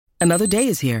Another day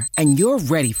is here, and you're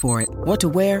ready for it. What to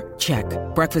wear? Check.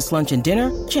 Breakfast, lunch, and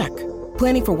dinner? Check.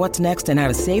 Planning for what's next and how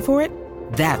to save for it?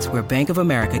 That's where Bank of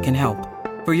America can help.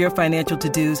 For your financial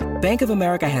to-dos, Bank of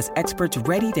America has experts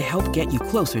ready to help get you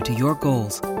closer to your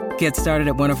goals. Get started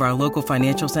at one of our local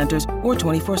financial centers or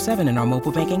 24/7 in our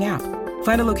mobile banking app.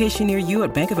 Find a location near you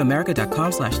at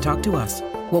bankofamerica.com/talktous.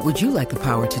 What would you like the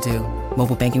power to do?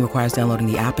 Mobile banking requires downloading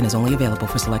the app and is only available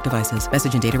for select devices.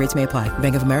 Message and data rates may apply.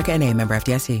 Bank of America N.A., member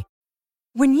FDIC.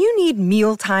 When you need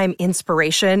mealtime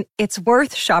inspiration, it's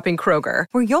worth shopping Kroger,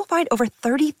 where you'll find over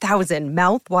 30,000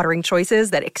 mouth-watering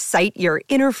choices that excite your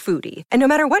inner foodie. And no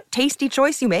matter what tasty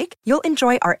choice you make, you'll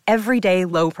enjoy our everyday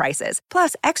low prices,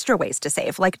 plus extra ways to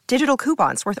save, like digital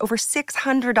coupons worth over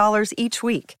 $600 each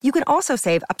week. You can also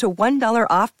save up to $1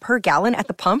 off per gallon at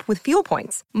the pump with fuel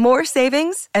points. More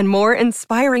savings and more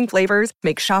inspiring flavors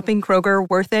make shopping Kroger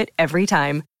worth it every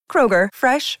time. Kroger,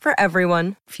 fresh for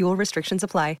everyone. Fuel restrictions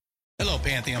apply. Hello,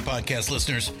 Pantheon Podcast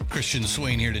listeners. Christian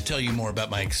Swain here to tell you more about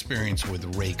my experience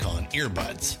with Raycon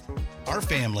earbuds. Our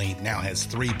family now has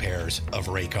 3 pairs of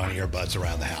Raycon earbuds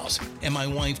around the house, and my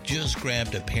wife just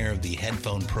grabbed a pair of the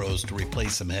Headphone Pros to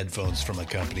replace some headphones from a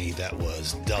company that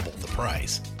was double the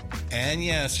price. And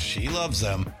yes, she loves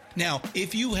them. Now,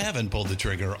 if you haven't pulled the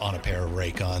trigger on a pair of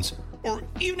Raycons, or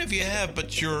even if you have,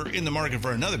 but you're in the market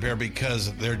for another pair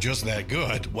because they're just that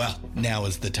good, well, now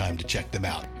is the time to check them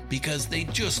out, because they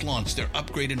just launched their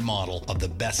upgraded model of the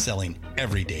best-selling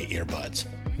everyday earbuds.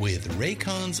 With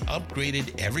Raycon's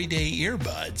upgraded everyday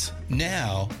earbuds,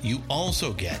 now you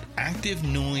also get active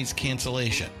noise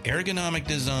cancellation, ergonomic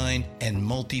design, and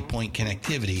multi-point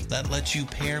connectivity that lets you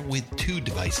pair with 2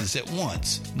 devices at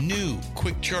once. New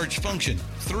quick charge function,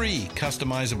 3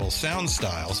 customizable sound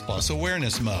styles, plus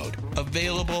awareness mode.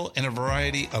 Available in a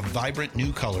variety of vibrant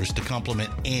new colors to complement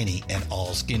any and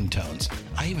all skin tones.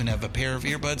 I even have a pair of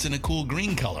earbuds in a cool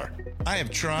green color. I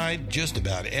have tried just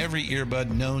about every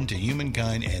earbud known to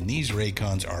humankind, and these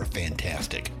Raycons are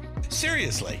fantastic.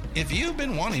 Seriously, if you've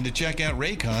been wanting to check out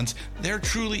Raycons, there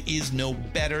truly is no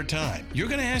better time. You're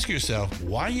going to ask yourself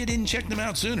why you didn't check them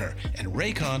out sooner, and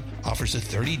Raycon offers a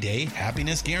 30-day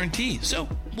happiness guarantee. So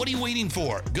what are you waiting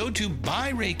for? Go to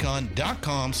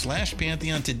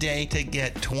buyraycon.com/Pantheon today to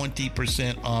get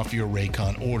 20% off your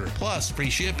Raycon order, plus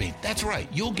free shipping. That's right,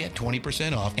 you'll get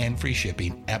 20% off and free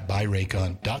shipping at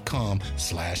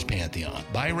buyraycon.com/Pantheon.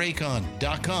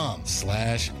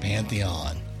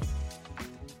 buyraycon.com/Pantheon.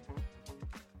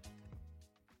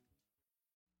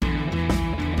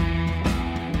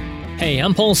 Hey,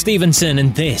 I'm Paul Stevenson,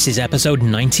 and this is episode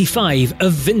 95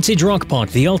 of Vintage Rock Pod,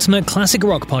 the ultimate classic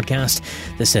rock podcast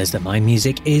that says that my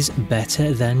music is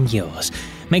better than yours.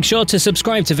 Make sure to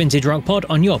subscribe to Vintage Rock Pod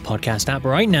on your podcast app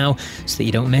right now so that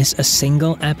you don't miss a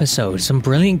single episode. Some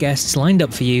brilliant guests lined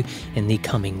up for you in the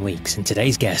coming weeks. And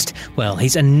today's guest, well,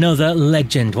 he's another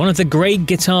legend, one of the great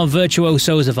guitar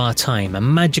virtuosos of our time, a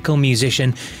magical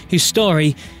musician whose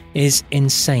story is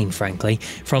insane, frankly.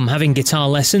 From having guitar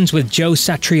lessons with Joe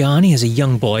Satriani as a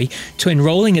young boy, to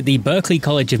enrolling at the Berklee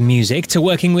College of Music, to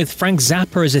working with Frank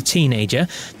Zappa as a teenager,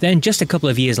 then just a couple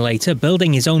of years later,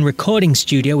 building his own recording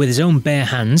studio with his own bare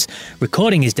hands,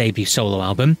 recording his debut solo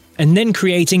album, and then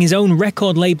creating his own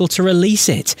record label to release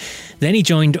it. Then he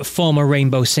joined former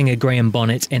Rainbow singer Graham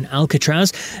Bonnet in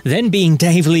Alcatraz, then being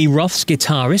Dave Lee Roth's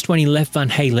guitarist when he left Van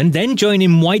Halen, then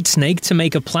joining Whitesnake to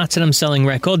make a platinum-selling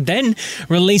record, then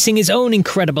releasing his own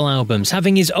incredible albums,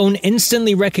 having his own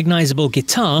instantly recognizable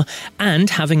guitar, and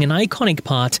having an iconic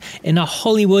part in a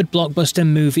Hollywood blockbuster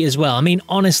movie as well. I mean,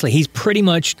 honestly, he's pretty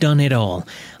much done it all.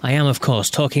 I am, of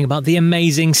course, talking about the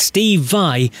amazing Steve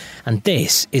Vai, and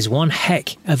this is one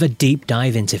heck of a deep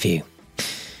dive interview.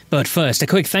 But first, a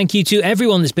quick thank you to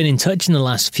everyone that's been in touch in the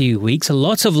last few weeks. A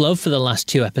lot of love for the last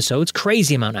 2 episodes.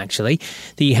 Crazy amount, actually.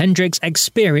 The Hendrix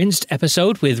Experienced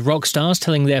episode with rock stars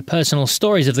telling their personal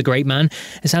stories of the great man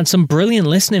has had some brilliant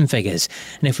listening figures.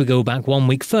 And if we go back 1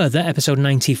 week further, episode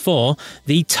 94,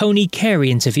 the Tony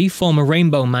Carey interview, former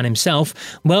Rainbow Man himself,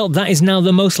 well, that is now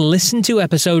the most listened to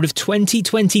episode of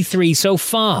 2023 so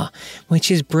far, which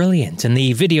is brilliant. And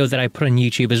the video that I put on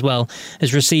YouTube as well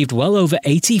has received well over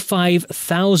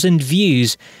 85,000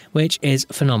 views, which is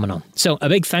phenomenal. So a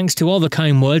big thanks to all the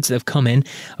kind words that have come in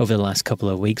over the last couple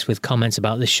of weeks with comments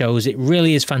about the shows. It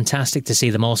really is fantastic to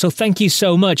see them all. So thank you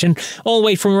so much. And all the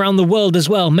way from around the world as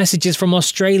well. Messages from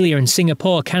Australia and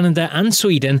Singapore, Canada and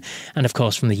Sweden, and of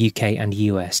course from the UK and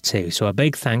US too. So a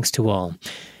big thanks to all.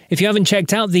 If you haven't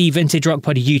checked out the Vintage Rock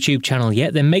Pod YouTube channel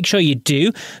yet, then make sure you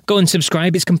do. Go and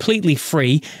subscribe. It's completely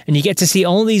free, and you get to see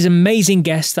all these amazing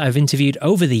guests that I've interviewed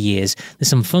over the years. There's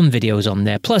some fun videos on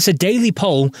there, plus a daily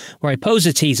poll where I pose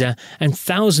a teaser and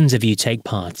thousands of you take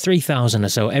part, 3,000 or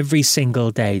so every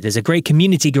single day. There's a great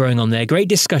community growing on there, great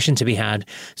discussion to be had,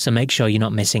 so make sure you're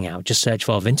not missing out. Just search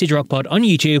for Vintage Rock Pod on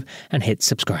YouTube and hit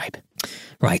subscribe.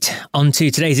 Right, on to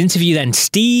today's interview then.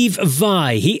 Steve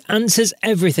Vai. He answers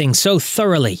everything so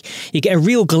thoroughly. You get a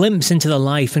real glimpse into the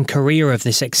life and career of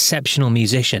this exceptional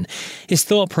musician, his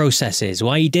thought processes,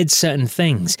 why he did certain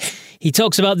things. He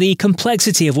talks about the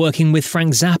complexity of working with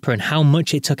Frank Zappa and how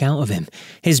much it took out of him,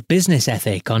 his business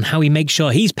ethic on how he makes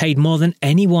sure he's paid more than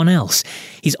anyone else.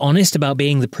 He's honest about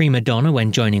being the prima donna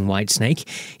when joining Whitesnake.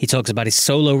 He talks about his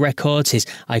solo records, his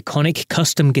iconic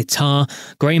custom guitar,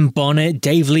 Graham Bonnet,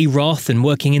 Dave Lee Roth, and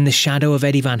working in the shadow of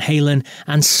Eddie Van Halen,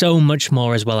 and so much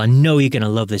more as well. I know you're going to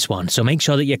love this one, so make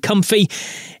sure that you're comfy.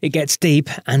 It gets deep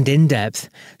and in-depth,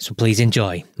 so please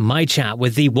enjoy my chat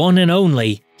with the one and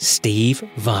only Steve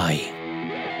Vai.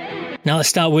 Now let's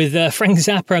start with Frank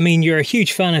Zappa. I mean, you're a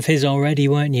huge fan of his already,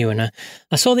 weren't you? And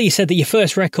I saw that you said that your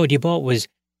first record you bought was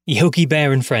Yogi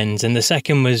Bear and Friends, and the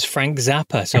second was Frank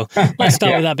Zappa. So let's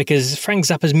start with that, because Frank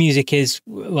Zappa's music is,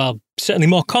 well, certainly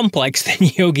more complex than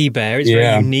Yogi Bear. It's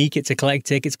very unique, it's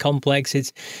eclectic, it's complex,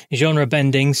 it's genre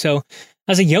bending. So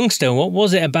as a youngster, what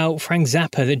was it about Frank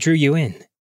Zappa that drew you in?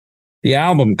 The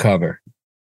album cover.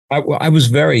 I was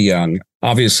very young,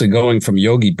 obviously going from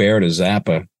Yogi Bear to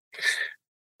Zappa.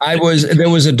 There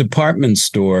was a department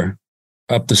store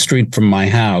up the street from my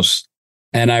house.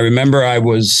 And I remember I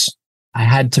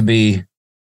had to be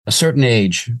a certain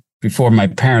age before my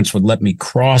parents would let me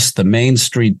cross the main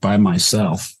street by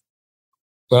myself.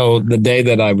 So the day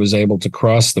that I was able to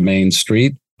cross the main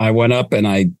street, I went up and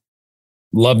I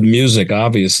loved music,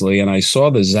 obviously. And I saw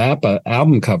the Zappa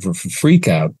album cover for Freak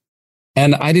Out.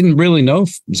 And I didn't really know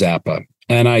Zappa.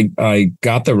 And I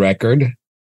got the record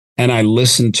and I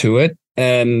listened to it.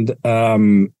 And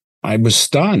I was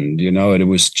stunned, and it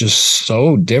was just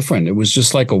so different. It was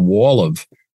just like a wall of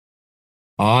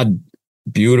odd,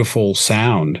 beautiful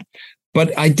sound.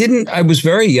 But I was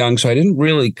very young, so I didn't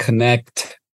really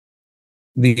connect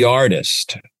the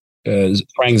artist,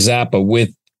 Frank Zappa,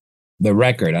 with the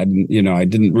record. I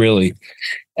didn't really.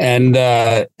 And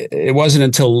it wasn't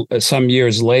until some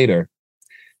years later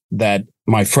that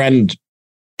my friend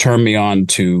turned me on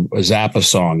to a Zappa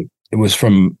song. It was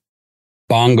from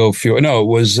Bongo Fury. No, it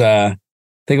was, I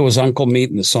think it was Uncle Meat,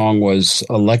 and the song was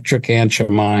Electric Aunt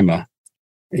Jemima.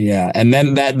 Yeah. And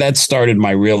then that started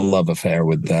my real love affair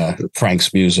with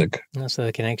Frank's music. That's where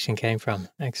the connection came from.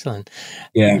 Excellent.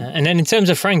 Yeah. And then in terms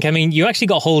of Frank, I mean, you actually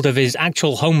got hold of his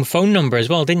actual home phone number as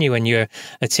well, didn't you, when you were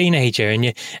a teenager?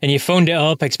 And you phoned it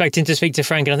up expecting to speak to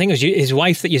Frank. And I think it was his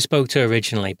wife that you spoke to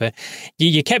originally. But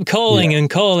you kept calling and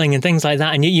calling and things like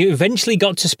that. And you eventually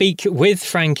got to speak with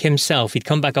Frank himself. He'd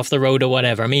come back off the road or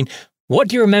whatever. I mean, what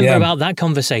do you remember about that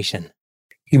conversation?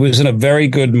 He was in a very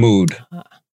good mood.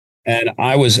 And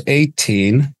I was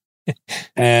 18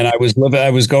 and I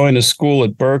was going to school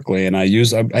at Berkeley, and I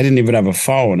didn't even have a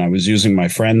phone. I was using my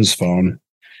friend's phone,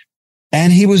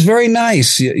 and he was very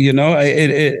nice.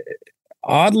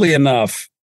 Oddly enough,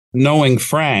 knowing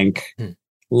Frank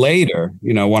later,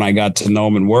 when I got to know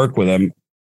him and work with him,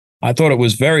 I thought it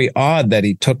was very odd that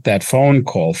he took that phone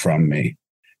call from me,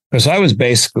 because I was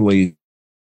basically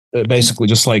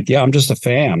just like, yeah, I'm just a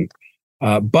fan.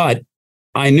 But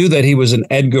I knew that he was an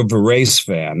Edgar Varese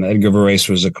fan. Edgar Varese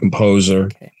was a composer,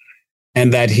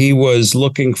 and that he was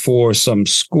looking for some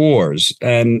scores.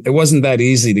 And it wasn't that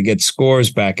easy to get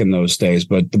scores back in those days,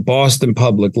 but the Boston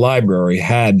Public Library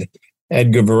had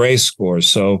Edgar Varese scores.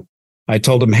 So I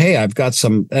told him, hey, I've got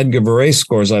some Edgar Varese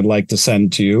scores I'd like to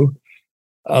send to you,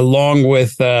 along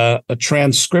with a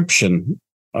transcription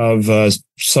of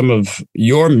some of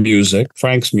your music,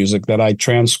 Frank's music, that I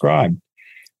transcribed.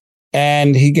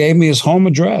 And he gave me his home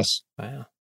address. Wow.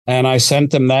 And I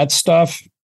sent him that stuff.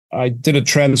 I did a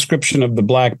transcription of the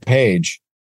Black Page,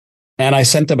 and I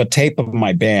sent him a tape of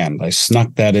my band. I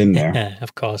snuck that in there.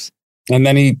 Of course. And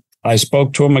then I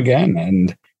spoke to him again,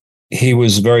 and he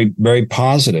was very, very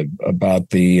positive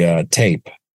about the tape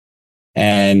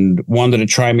and wanted to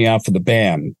try me out for the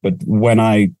band. But when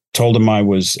I told him I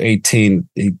was 18,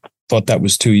 he thought that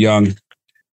was too young.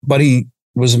 But he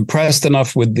was impressed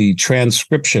enough with the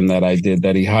transcription that I did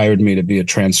that he hired me to be a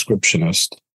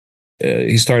transcriptionist.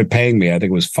 He started paying me, I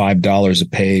think it was $5 a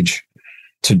page,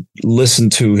 to listen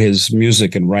to his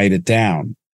music and write it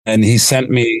down. And he sent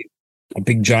me a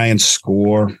big giant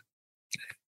score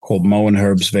called Moe and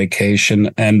Herb's Vacation,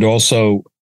 and also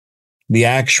the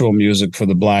actual music for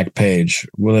the Black Page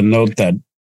with a note that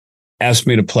asked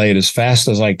me to play it as fast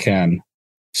as I can.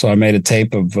 So I made a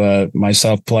tape of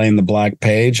myself playing the Black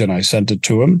Page, and I sent it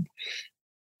to him.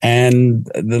 And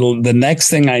the next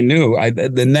thing I knew,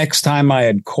 the next time I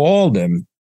had called him,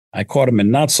 I caught him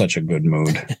in not such a good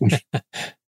mood.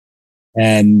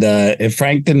 And if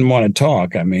Frank didn't want to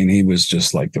talk, I mean, he was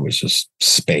just like, there was just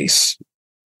space.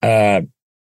 But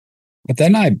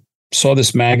then I saw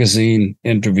this magazine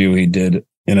interview he did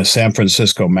in a San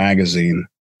Francisco magazine,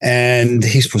 and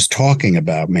he was talking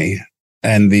about me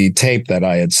and the tape that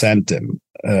I had sent him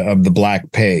of the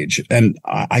Black Page. And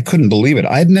I couldn't believe it.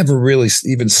 I'd never really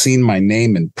even seen my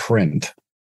name in print,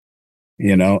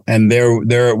 you know, and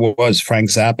there it was, Frank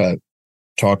Zappa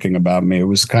talking about me. It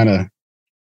was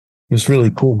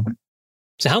really cool.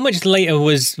 So how much later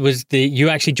was you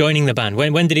actually joining the band?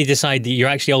 When did he decide that you're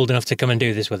actually old enough to come and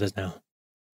do this with us now?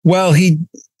 Well, he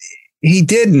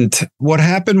didn't. What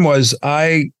happened was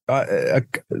the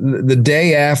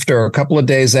day after, a couple of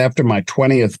days after my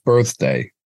 20th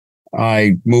birthday,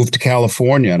 I moved to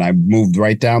California, and I moved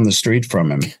right down the street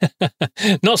from him.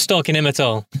 Not stalking him at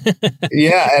all.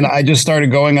 Yeah, and I just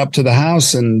started going up to the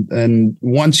house, and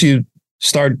once you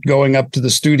start going up to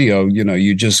the studio, you know,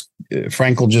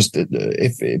 Frank will just,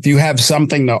 if you have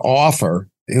something to offer,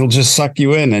 he'll just suck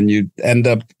you in, and you end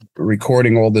up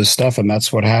recording all this stuff. And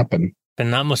that's what happened.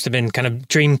 And that must have been kind of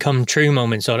dream come true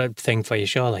moment sort of thing for you,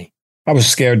 surely. I was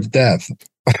scared to death.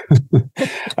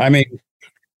 I mean,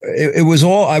 it was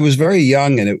all, I was very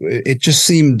young, and it just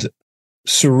seemed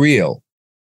surreal.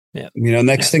 Yeah. You know,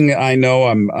 next thing I know,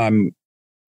 I'm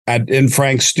in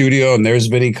Frank's studio, and there's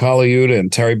Vinnie Colaiuta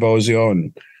and Terry Bozzio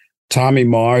and Tommy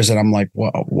Mars. And I'm like,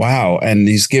 wow. And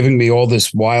he's giving me all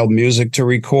this wild music to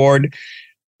record.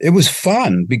 It was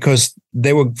fun because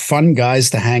they were fun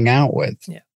guys to hang out with.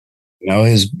 Yeah. You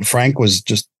know, Frank was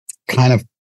just kind of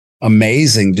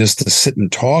amazing just to sit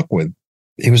and talk with.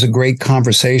 He was a great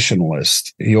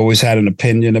conversationalist. He always had an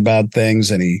opinion about things,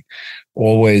 and he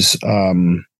always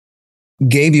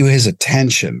gave you his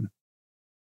attention.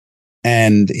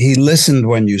 And he listened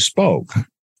when you spoke.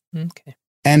 Okay.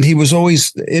 And he was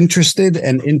always interested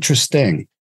and interesting.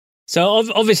 So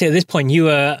obviously at this point you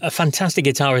were a fantastic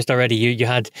guitarist already. You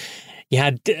had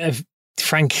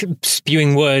Frank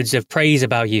spewing words of praise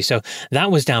about you. So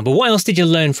that was down. But what else did you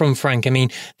learn from Frank? I mean,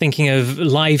 thinking of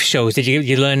live shows, did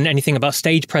you learn anything about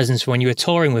stage presence when you were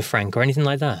touring with Frank or anything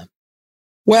like that?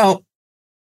 Well,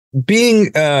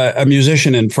 being a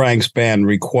musician in Frank's band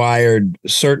required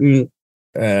certain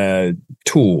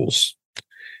tools,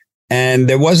 and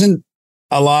there wasn't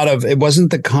it wasn't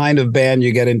the kind of band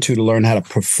you get into to learn how to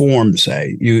perform.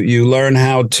 Say you learn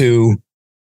how to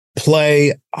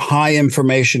play high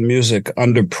information music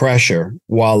under pressure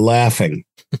while laughing.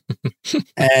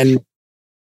 And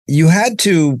you had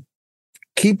to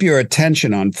keep your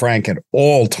attention on Frank at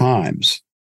all times.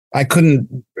 I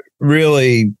couldn't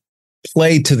really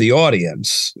play to the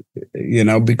audience, you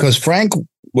know, because Frank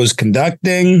was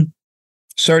conducting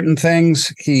certain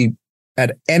things. He,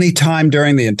 at any time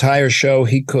during the entire show,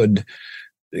 he could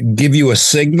give you a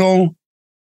signal.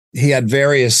 He had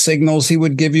various signals he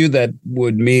would give you that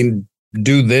would mean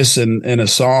do this in a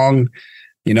song.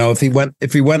 You know, if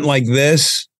he went like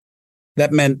this,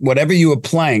 that meant whatever you were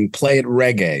playing, play it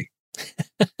reggae.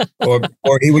 or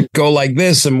he would go like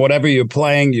this, and whatever you're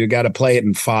playing, you got to play it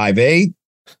in 5/8.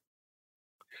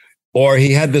 Or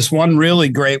he had this one really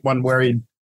great one where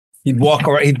he'd walk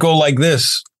around, he'd go like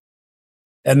this,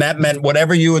 and that meant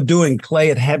whatever you were doing, play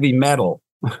it heavy metal.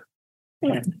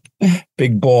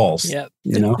 Big balls, yep.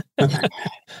 You know.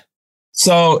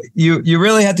 So you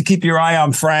really had to keep your eye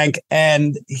on Frank,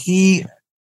 and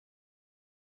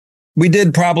we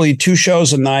did probably 2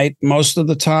 shows a night most of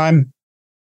the time,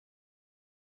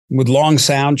 with long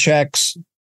sound checks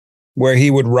where he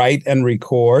would write and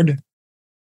record.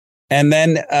 And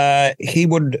then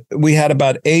we had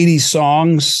about 80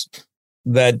 songs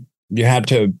that you had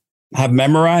to have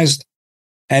memorized.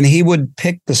 And he would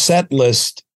pick the set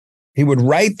list. He would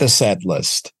write the set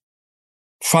list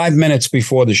 5 minutes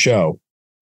before the show.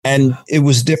 And it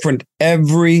was different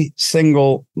every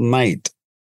single night.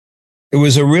 It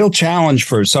was a real challenge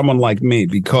for someone like me,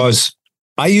 because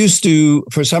I used to,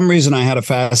 for some reason, I had a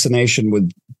fascination with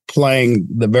playing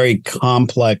the very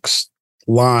complex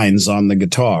lines on the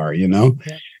guitar, you know?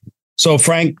 Yeah. So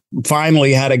Frank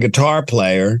finally had a guitar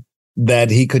player that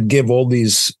he could give all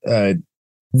these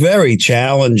very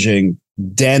challenging,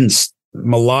 dense,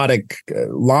 melodic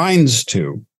lines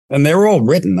to. And they were all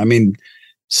written. I mean,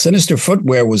 Sinister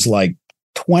Footwear was like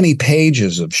 20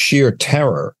 pages of sheer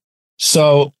terror.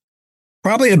 So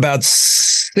probably about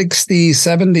 60,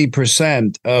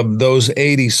 70% of those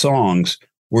 80 songs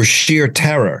were sheer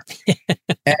terror.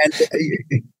 And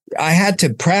I had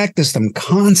to practice them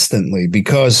constantly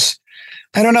because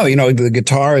I don't know, the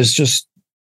guitar is just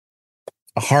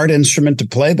a hard instrument to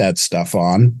play that stuff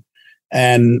on.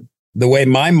 And the way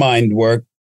my mind worked,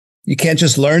 you can't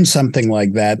just learn something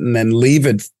like that and then leave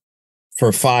it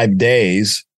for 5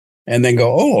 days and then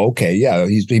go, oh, okay, yeah,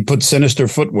 he put Sinister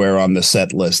Footwear on the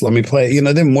set list. Let me play. It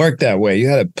didn't work that way. You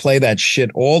had to play that shit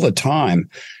all the time.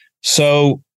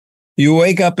 So you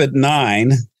wake up at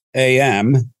 9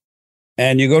 a.m.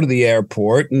 and you go to the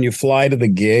airport and you fly to the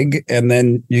gig, and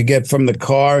then you get from the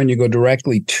car and you go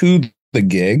directly to the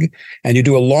gig and you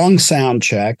do a long sound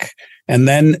check. And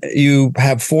then you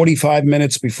have 45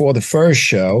 minutes before the first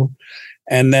show.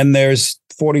 And then there's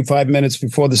 45 minutes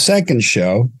before the second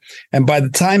show. And by the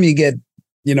time you get,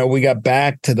 we got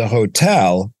back to the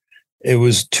hotel, it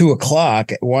was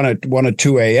 2:00, 1 or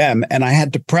 2 a.m. And I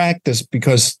had to practice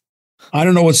because I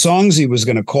don't know what songs he was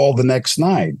going to call the next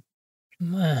night.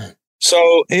 Man.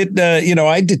 So it,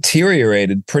 I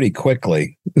deteriorated pretty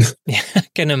quickly. Yeah, I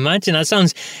can imagine. That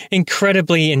sounds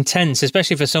incredibly intense,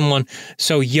 especially for someone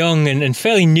so young and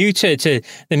fairly new to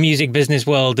the music business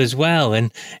world as well.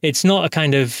 And it's not a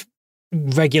kind of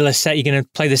regular set. You're going to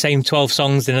play the same 12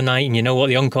 songs in a night and you know what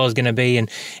the encore is going to be. And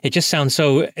it just sounds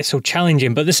so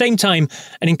challenging. But at the same time,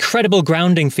 an incredible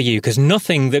grounding for you, because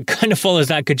nothing that kind of follows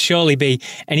that could surely be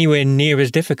anywhere near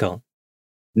as difficult.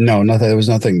 No, nothing. There was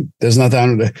nothing. There's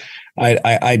nothing.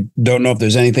 I don't know if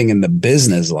there's anything in the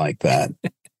business like that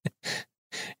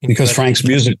because Frank's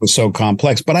music was so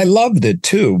complex, but I loved it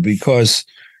too because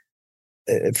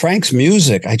Frank's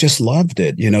music, I just loved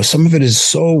it. Some of it is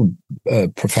so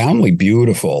profoundly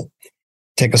beautiful.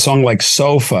 Take a song like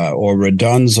Sofa or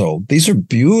Redunzo. These are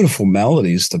beautiful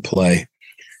melodies to play.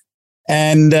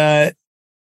 And I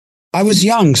was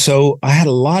young, so I had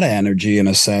a lot of energy in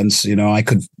a sense.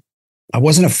 I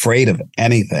wasn't afraid of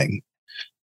anything.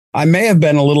 I may have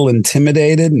been a little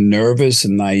intimidated and nervous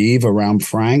and naive around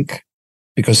Frank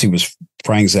because he was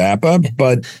Frank Zappa.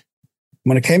 But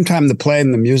when it came time to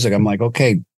playing the music, I'm like,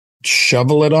 okay,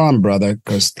 shovel it on, brother,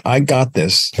 because I got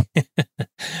this.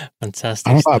 Fantastic.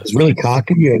 I don't know. I was really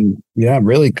cocky and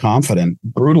really confident,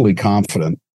 brutally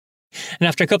confident. And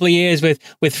after a couple of years with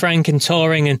Frank and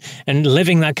touring and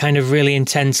living that kind of really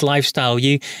intense lifestyle,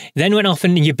 you then went off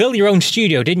and you built your own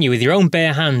studio, didn't you, with your own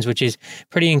bare hands, which is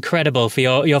pretty incredible for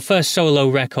your first solo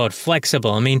record,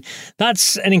 Flexible. I mean,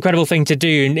 that's an incredible thing to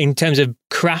do in terms of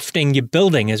crafting your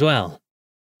building as well.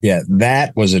 Yeah,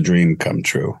 that was a dream come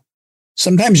true.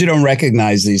 Sometimes you don't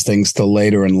recognize these things till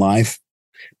later in life.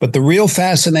 But the real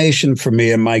fascination for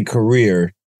me in my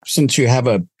career, since you have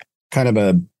a kind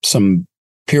of some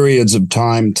periods of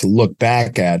time to look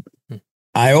back at,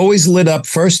 I always lit up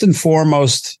first and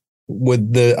foremost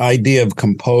with the idea of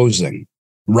composing,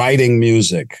 writing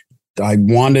music. I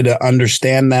wanted to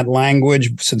understand that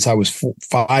language since I was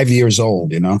 5 years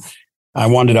old. I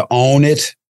wanted to own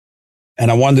it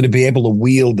and I wanted to be able to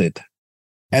wield it.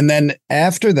 And then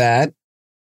after that,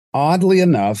 oddly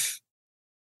enough,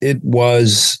 it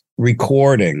was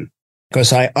recording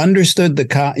because I understood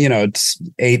it's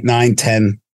 8, 9,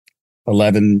 10,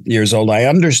 11 years old. I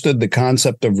understood the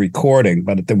concept of recording,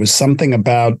 but there was something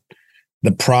about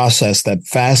the process that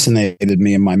fascinated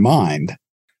me in my mind.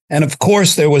 And of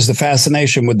course, there was the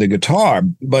fascination with the guitar,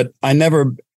 but I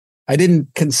didn't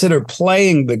consider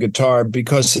playing the guitar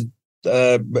because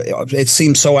it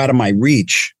seemed so out of my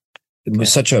reach. It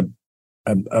was such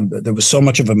there was so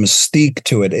much of a mystique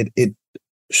to it. It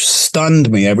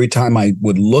stunned me every time I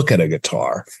would look at a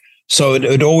guitar. So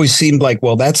it always seemed like,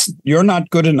 well, you're not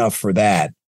good enough for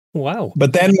that. Wow.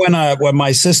 But then when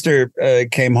my sister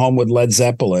came home with Led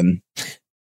Zeppelin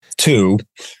 2,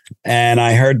 and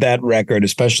I heard that record,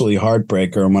 especially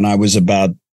Heartbreaker, and when I was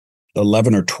about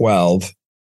 11 or 12,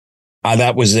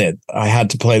 that was it. I had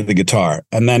to play the guitar.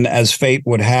 And then as fate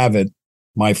would have it,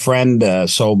 my friend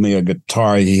sold me a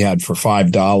guitar he had for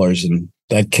 $5, and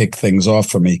that kicked things off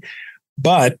for me.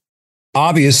 But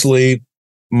obviously,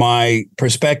 my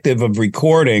perspective of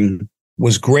recording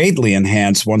was greatly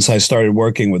enhanced once I started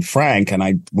working with Frank, and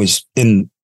I was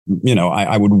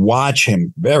I would watch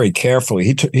him very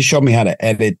carefully. He showed me how to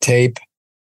edit tape.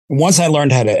 Once I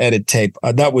learned how to edit tape,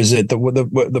 that was it.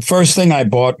 The first thing I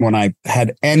bought when I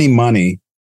had any money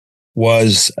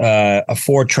was a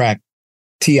 4-track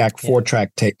TIAC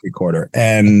 4-track tape recorder,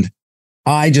 and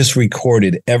I just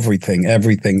recorded everything.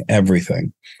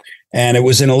 And it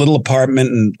was in a little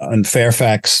apartment in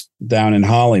Fairfax down in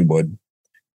Hollywood.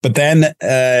 But then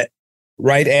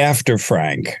right after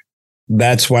Frank,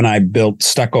 that's when I built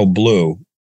Stucco Blue.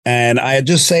 And I had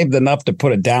just saved enough to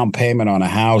put a down payment on a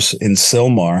house in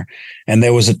Sylmar. And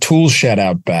there was a tool shed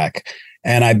out back.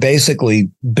 And I basically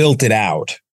built it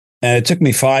out. And it took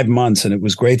me 5 months, and it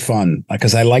was great fun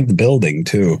because I liked building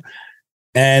too.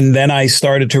 And then I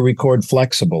started to record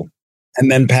Flexible.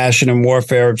 And then Passion and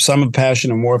Warfare. Some of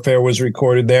Passion and Warfare was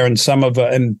recorded there, and some of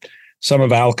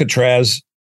Alcatraz,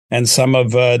 and some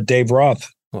of Dave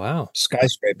Roth. Wow.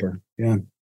 Skyscraper. Yeah.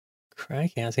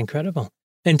 Crikey, that's incredible.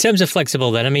 In terms of Flexible,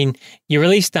 then, I mean, you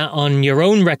released that on your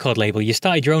own record label. You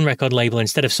started your own record label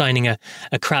instead of signing a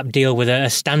crap deal with a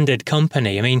standard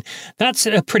company. I mean, that's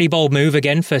a pretty bold move,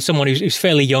 again, for someone who's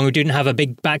fairly young, who didn't have a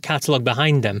big back catalogue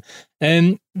behind them.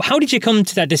 How did you come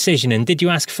to that decision? And did you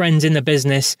ask friends in the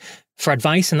business for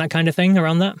advice and that kind of thing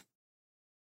around that?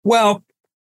 Well,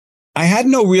 I had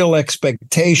no real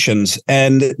expectations,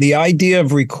 and the idea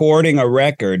of recording a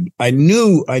record, I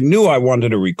knew I wanted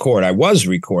to record. I was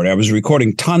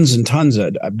recording tons and tons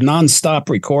of nonstop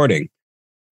recording.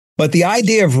 But the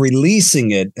idea of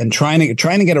releasing it and trying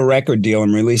to get a record deal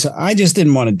and release it, I just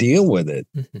didn't want to deal with it.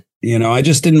 Mm-hmm. I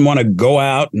just didn't want to go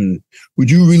out and,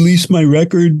 would you release my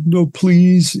record? No,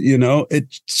 please.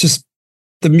 It's just,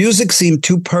 the music seemed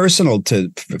too personal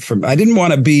I didn't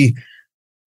want to be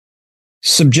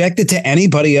subjected to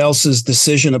anybody else's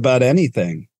decision about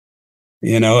anything.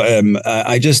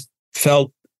 I just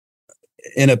felt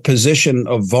in a position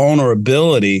of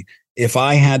vulnerability if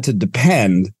I had to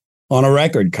depend on a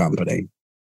record company.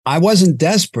 I wasn't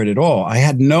desperate at all. I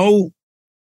had no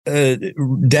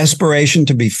desperation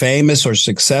to be famous or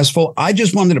successful. I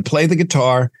just wanted to play the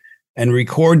guitar and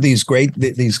record these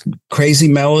crazy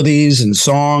melodies and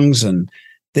songs. And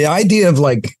the idea of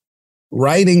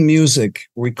writing music,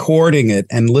 recording it,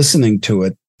 and listening to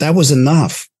it, that was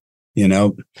enough,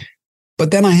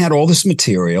 But then I had all this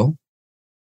material,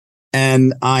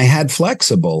 and I had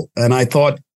Flexible, and I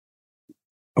thought,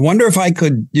 I wonder if I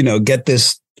could, get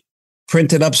this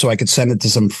printed up so I could send it to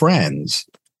some friends.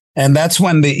 And that's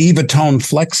when the Evatone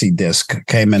Flexi disc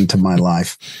came into my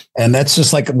life. And that's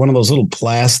just like one of those little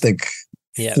plastic,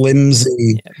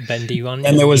 flimsy, bendy one.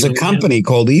 And there was a company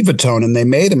called Evatone, and they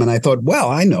made them. And I thought, well,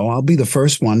 I know, I'll be the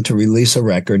first one to release a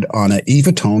record on an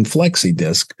Evatone Flexi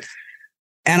disc.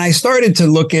 And I started to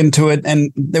look into it,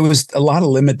 and there was a lot of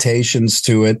limitations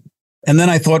to it. And then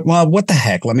I thought, well, what the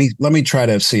heck? Let me try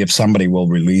to see if somebody will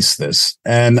release this.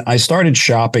 And I started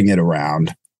shopping it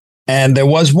around. And there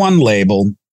was one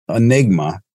label,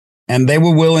 Enigma, and they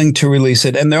were willing to release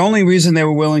it. And the only reason they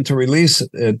were willing to release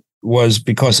it was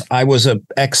because I was an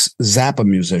ex-Zappa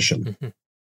musician. Mm-hmm.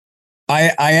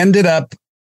 I ended up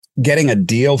getting a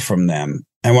deal from them.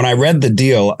 And when I read the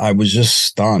deal, I was just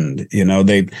stunned.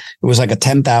 It was like a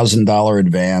 $10,000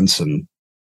 advance, and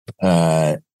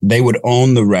they would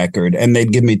own the record, and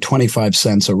they'd give me 25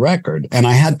 cents a record. And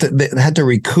I had to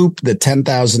recoup the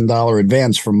 $10,000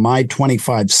 advance from my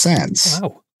 25 cents.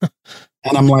 Wow.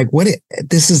 And I'm like,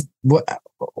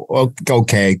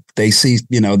 okay. They see,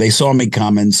 they saw me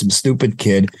coming, some stupid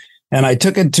kid. And I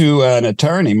took it to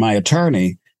my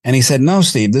attorney, and he said, no,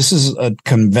 Steve, this is a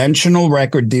conventional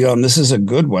record deal, and this is a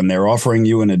good one. They're offering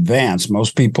you an advance.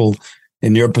 Most people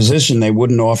in your position, they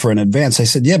wouldn't offer an advance. I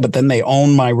said, yeah, but then they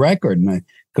own my record. And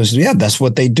goes, yeah, that's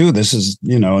what they do. This is,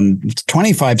 and it's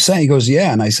 25 cents. He goes,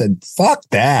 yeah. And I said, fuck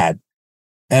that.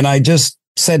 And I just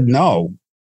said no.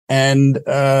 And,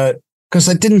 because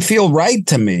it didn't feel right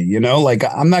to me,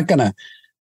 I'm not going to,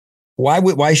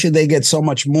 why should they get so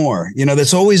much more?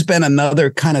 There's always been another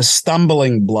kind of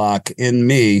stumbling block in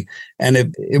me. And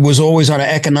it was always on an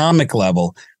economic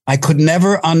level. I could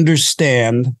never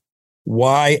understand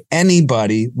why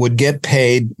anybody would get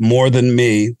paid more than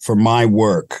me for my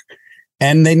work.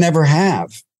 And they never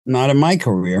have, not in my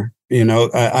career.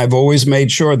 I've always made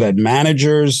sure that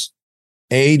managers,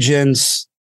 agents,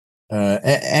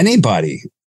 anybody,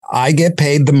 I get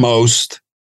paid the most,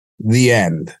 the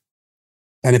end.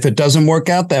 And if it doesn't work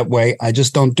out that way, I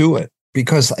just don't do it,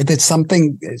 because it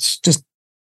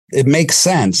makes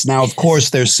sense. Now, of course,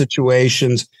 there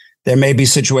may be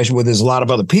situations where there's a lot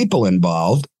of other people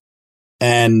involved,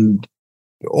 and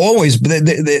always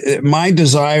my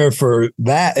desire for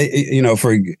that,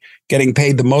 for getting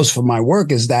paid the most for my work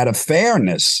is that of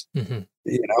fairness,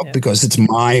 because it's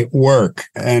my work.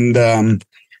 And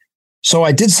so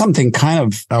I did something kind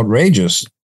of outrageous.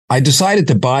 I decided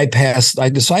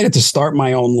to start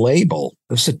my own label.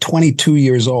 I was 22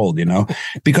 years old,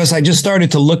 because I just started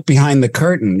to look behind the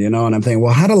curtain, and I'm thinking,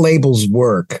 well, how do labels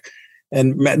work?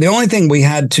 And the only thing we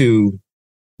had to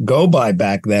go by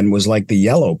back then was like the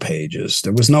yellow pages.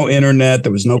 There was no internet.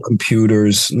 There was no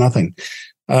computers, nothing.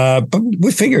 But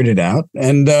we figured it out.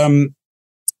 And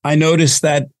I noticed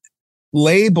that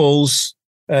labels,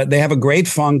 They have a great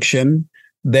function.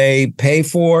 They pay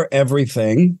for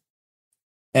everything,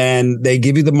 and they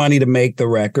give you the money to make the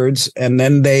records, and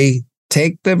then they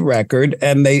take the record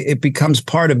and it becomes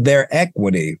part of their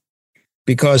equity,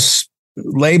 because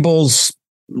labels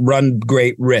run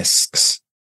great risks,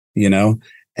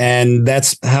 and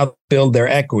that's how they build their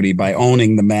equity, by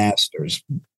owning the masters.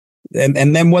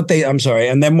 And then what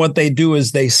they do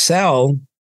is they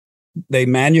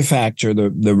manufacture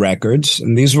the records,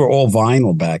 and these were all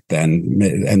vinyl back then,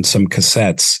 and some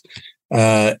cassettes.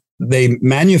 They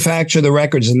manufacture the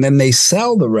records, and then they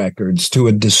sell the records to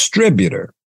a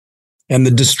distributor. And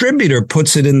the distributor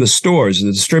puts it in the stores.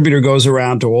 The distributor goes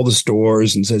around to all the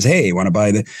stores and says, hey, you want to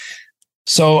buy the...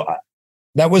 So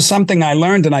that was something I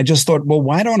learned, and I just thought, well,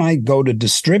 why don't I go to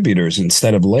distributors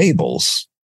instead of labels?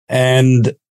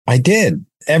 And I did.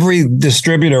 Every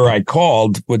distributor I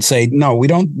called would say, no, we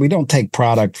don't take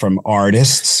product from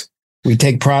artists. We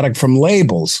take product from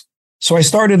labels. So I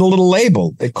started a little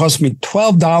label. It cost me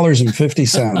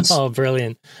 $12.50. Oh,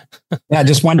 brilliant. I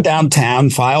just went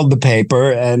downtown, filed the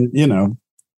paper, and,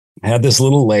 had this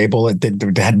little label. It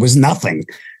was nothing,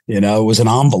 it was an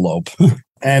envelope.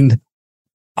 And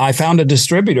I found a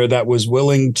distributor that was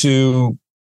willing to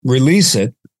release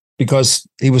it, because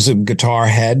he was a guitar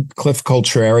head, Cliff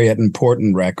Coltrari at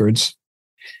Important Records.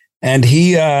 And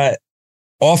he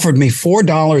offered me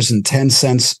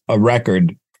 $4.10 a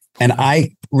record, and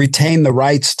I retained the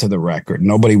rights to the record.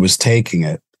 Nobody was taking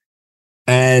it.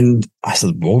 And I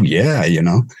said, well, yeah,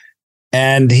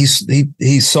 And he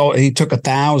took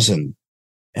 1,000,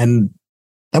 and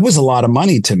that was a lot of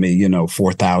money to me,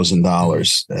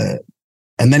 $4,000.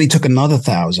 And then he took another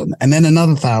 1,000, and then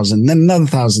another 1,000, and then another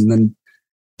 1,000.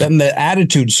 Then the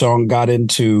Attitude Song got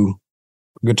into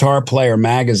Guitar Player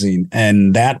magazine,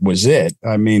 and that was it.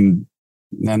 I mean,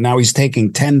 now he's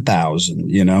taking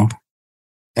 10,000,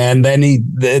 And then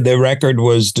the record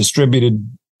was distributed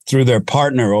through their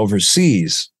partner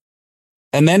overseas.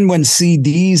 And then when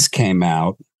CDs came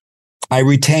out, I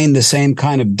retained the same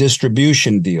kind of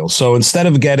distribution deal. So instead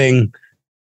of getting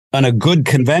on a good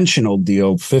conventional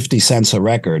deal, 50 cents a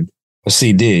record, a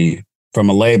CD from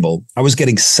a label, I was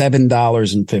getting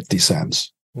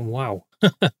 $7.50. Wow.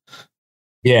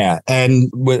 Yeah. And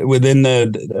within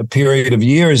a period of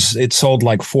years, it sold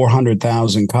like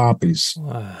 400,000 copies.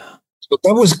 Wow. So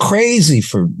that was crazy.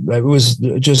 It was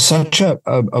just such a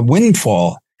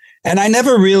windfall. And I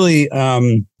never really, I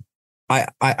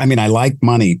mean, I like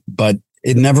money, but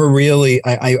it never really,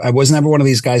 I was never one of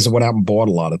these guys that went out and bought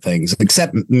a lot of things,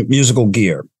 except musical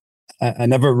gear. I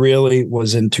never really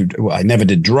was I never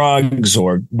did drugs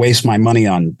or waste my money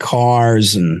on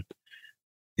cars. And,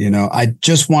 I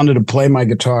just wanted to play my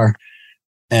guitar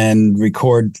and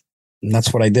record. And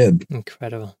that's what I did.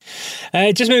 Incredible.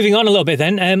 Just moving on a little bit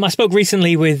then. I spoke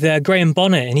recently with Graham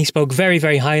Bonnet, and he spoke very,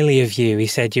 very highly of you. He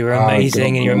said you were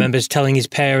amazing, and he remembers telling his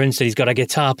parents that he's got a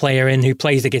guitar player in who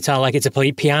plays the guitar like it's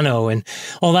a piano and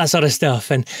all that sort of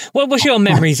stuff. And what was your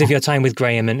memories of your time with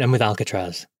Graham and with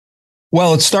Alcatrazz?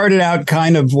 Well, it started out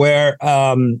kind of where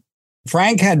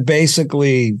Frank had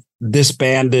basically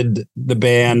disbanded the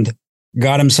band,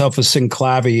 got himself a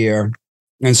synclavier,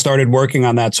 and started working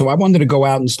on that. So I wanted to go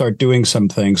out and start doing some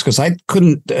things, because I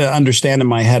couldn't understand in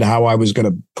my head how I was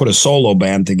going to put a solo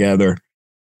band together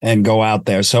and go out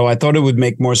there. So I thought it would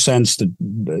make more sense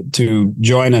to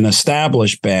join an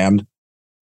established band.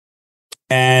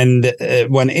 And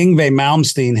when Yngwie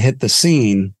Malmsteen hit the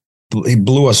scene, he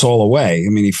blew us all away. I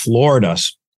mean, he floored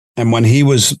us. And when he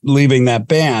was leaving that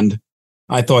band,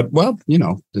 I thought, well,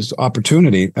 there's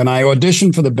opportunity. And I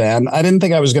auditioned for the band. I didn't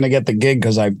think I was going to get the gig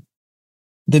because I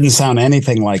didn't sound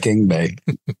anything like Yngwie.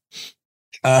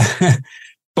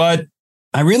 But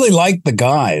I really liked the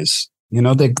guys.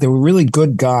 They were really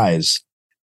good guys.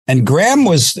 And Graham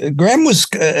was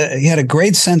he had a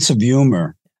great sense of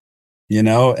humor,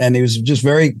 and he was just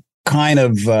very kind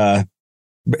of,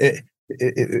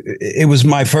 it was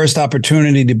my first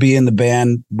opportunity to be in a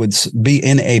band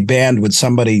with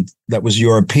somebody that was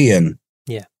European.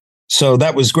 Yeah. So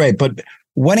that was great. But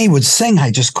when he would sing,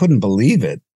 I just couldn't believe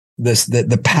it.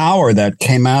 The power that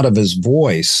came out of his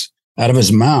voice, out of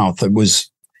his mouth, it was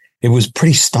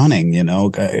pretty stunning,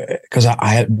 because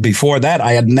before that,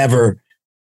 I had never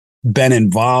been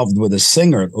involved with a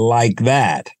singer like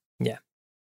that. Yeah.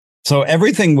 So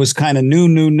everything was kind of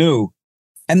new.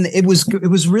 And it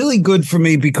was really good for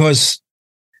me because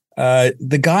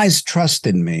the guys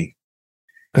trusted me,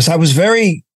 because I was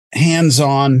very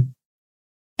hands-on,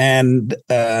 and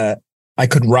I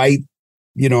could write.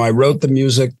 I wrote the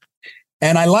music,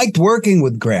 and I liked working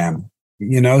with Graham.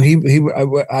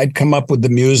 I'd come up with the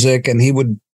music, and he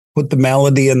would put the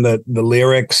melody and the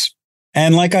lyrics.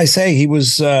 And like I say, he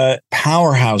was a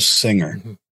powerhouse singer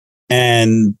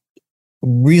and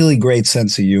really great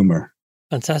sense of humor.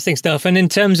 Fantastic stuff. And in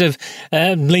terms of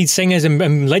lead singers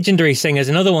and legendary singers,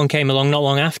 another one came along not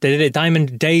long after, did it?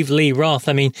 Diamond Dave Lee Roth.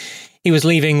 I mean, he was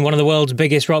leaving one of the world's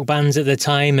biggest rock bands at the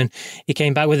time, and he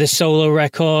came back with a solo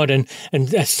record and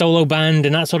a solo band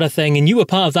and that sort of thing. And you were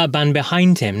part of that band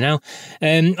behind him. Now,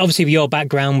 obviously, with your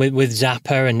background with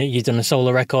Zappa, and you've done a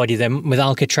solo record, you then with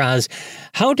Alcatraz.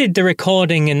 How did the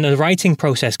recording and the writing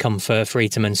process come for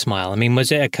Eat 'em and Smile? I mean,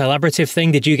 was it a collaborative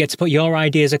thing? Did you get to put your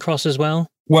ideas across as well?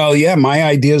 Well, yeah, my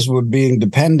ideas were being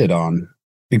depended on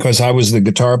because I was the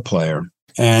guitar player,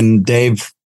 and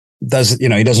Dave doesn't,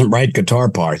 he doesn't write guitar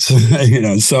parts,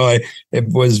 so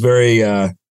it was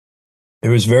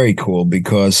very cool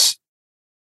because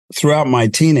throughout my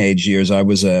teenage years, I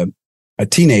was a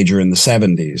teenager in the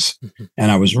 70s,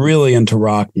 and I was really into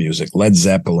rock music, Led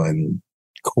Zeppelin,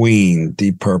 Queen,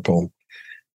 Deep Purple,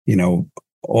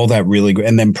 all that really good,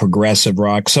 and then progressive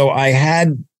rock. So I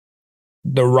had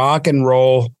the rock and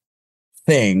roll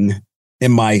thing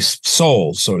in my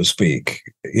soul, so to speak,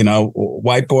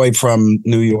 white boy from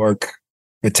New York,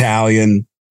 Italian,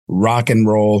 rock and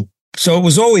roll. So it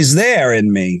was always there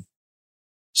in me.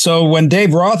 So when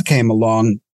Dave Roth came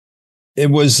along,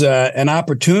 it was an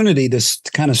opportunity to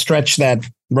kind of stretch that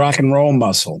rock and roll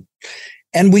muscle.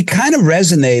 And we kind of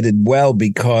resonated well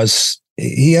because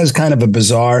he has kind of a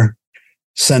bizarre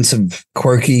sense of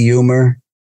quirky humor.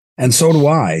 And so do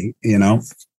I,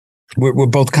 we're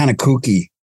both kind of kooky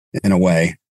in a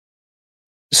way.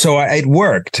 So it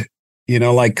worked,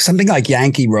 like something like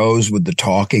Yankee Rose with the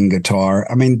talking guitar.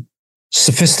 I mean,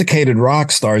 sophisticated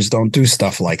rock stars don't do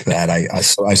stuff like that. I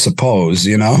suppose,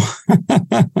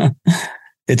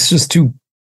 it's just too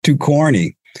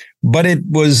corny, but it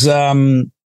was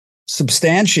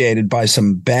substantiated by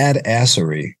some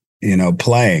badassery,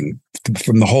 playing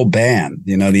from the whole band,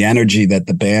 the energy that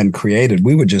the band created.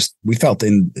 We felt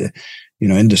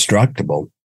indestructible.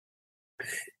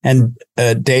 And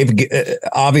Dave,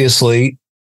 obviously,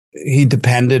 he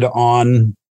depended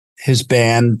on his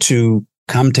band to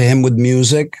come to him with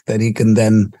music that he can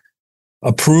then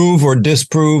approve or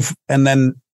disprove. And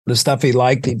then the stuff he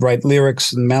liked, he'd write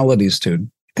lyrics and melodies to,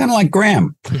 kind of like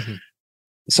Graham. Mm-hmm.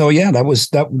 So, yeah, that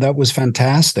was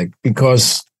fantastic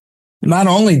because not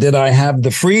only did I have the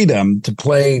freedom to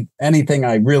play anything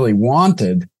I really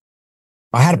wanted,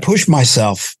 I had to push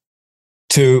myself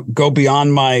to go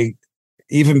beyond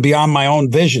even beyond my own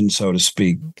vision, so to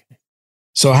speak. Okay.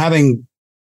 So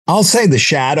I'll say the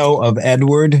shadow of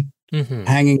Edward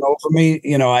hanging over me,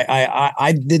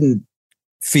 I didn't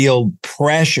feel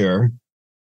pressure,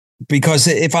 because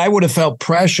if I would have felt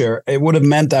pressure, it would have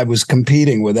meant I was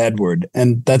competing with Edward.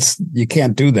 And you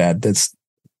can't do that. That's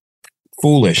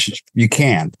foolish. You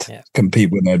can't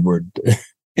compete with Edward,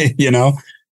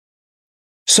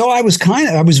 So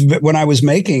when I was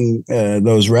making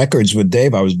those records with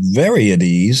Dave, I was very at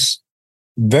ease,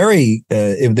 they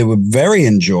were very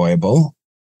enjoyable.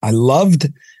 I loved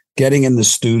getting in the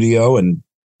studio and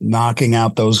knocking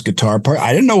out those guitar parts.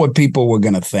 I didn't know what people were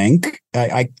going to think.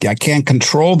 I can't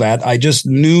control that. I just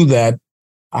knew that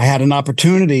I had an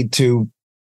opportunity to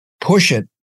push it,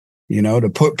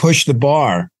 to push the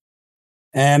bar.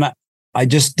 And I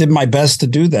just did my best to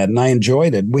do that, and I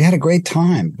enjoyed it. We had a great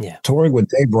time. Yeah. Touring with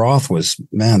Dave Roth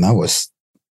that was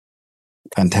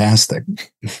fantastic.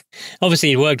 Obviously,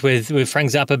 you worked with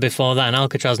Frank Zappa before that and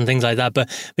Alcatraz and things like that. But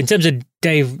in terms of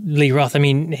Dave Lee Roth, I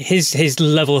mean, his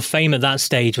level of fame at that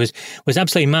stage was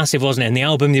absolutely massive, wasn't it? And the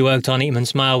album you worked on, Eat 'em and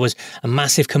Smile, was a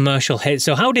massive commercial hit.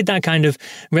 So how did that kind of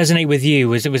resonate with you?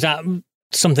 Was that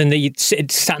something that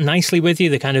it sat nicely with you,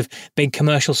 the kind of big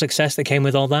commercial success that came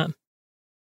with all that?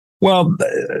 Well,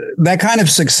 that kind of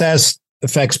success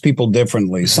affects people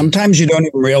differently. Sometimes you don't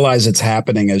even realize it's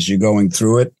happening as you're going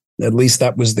through it. At least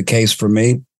that was the case for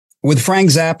me. With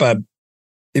Frank Zappa,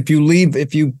 if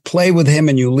you play with him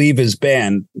and you leave his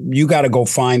band, you got to go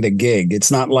find a gig.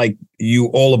 It's not like you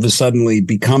all of a sudden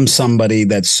become somebody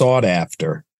that's sought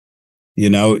after.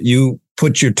 You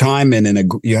put your time in,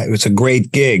 and it's a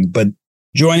great gig. But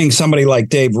joining somebody like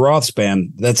Dave Roth's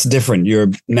band, that's different.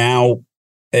 You're now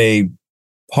a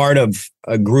part of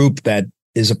a group that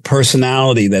is a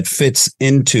personality that fits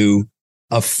into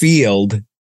a field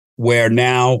where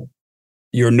now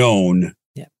you're known.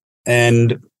 Yeah.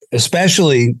 And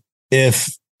especially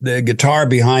if the guitar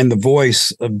behind the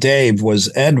voice of Dave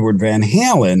was Edward Van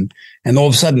Halen, and all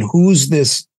of a sudden, who's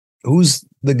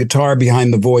the guitar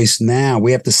behind the voice now?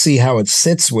 We have to see how it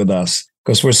sits with us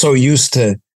because we're so used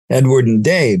to Edward and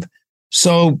Dave.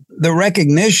 So the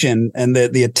recognition and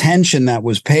the attention that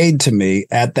was paid to me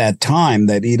at that time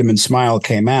that Eat 'em and Smile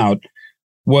came out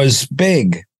was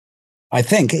big. I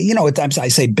think, I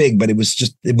say big, but it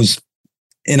was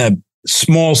in a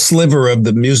small sliver of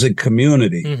the music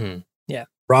community. Mm-hmm. Yeah.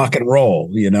 Rock and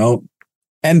roll,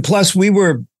 and plus we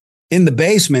were in the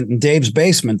basement, in Dave's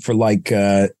basement, for like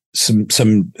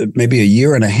some maybe a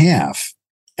year and a half,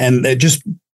 and just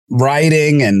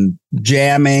writing and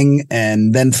jamming.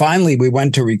 And then finally we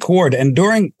went to record. And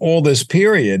during all this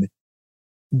period,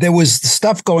 there was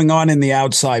stuff going on in the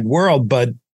outside world, but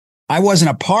I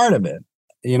wasn't a part of it.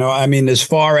 As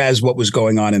far as what was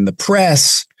going on in the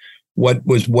press, what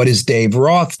is Dave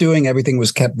Roth doing? Everything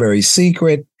was kept very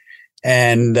secret.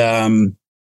 And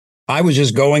I was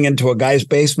just going into a guy's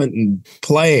basement and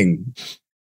playing.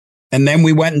 And then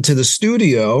we went into the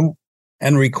studio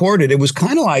and recorded. It was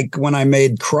kind of like when I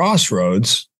made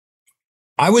Crossroads.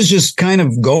 I was just kind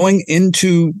of going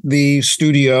into the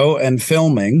studio and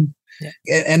filming.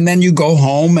 Yeah. And then you go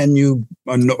home and you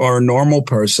are a normal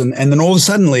person. And then all of a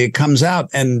sudden it comes out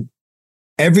and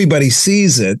everybody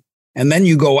sees it. And then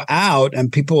you go out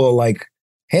and people are like,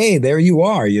 hey, there you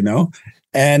are,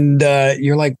 and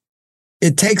you're like,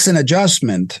 it takes an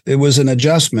adjustment. It was an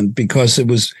adjustment because it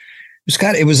was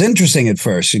interesting at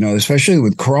first, especially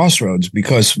with Crossroads,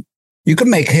 because you can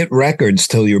make hit records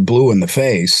till you're blue in the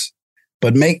face,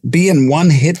 but be in one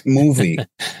hit movie,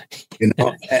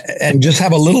 and just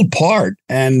have a little part.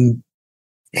 And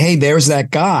hey, there's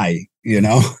that guy,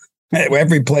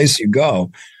 every place you go.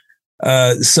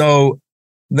 So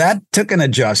that took an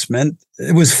adjustment.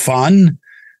 It was fun.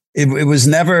 It was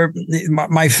never,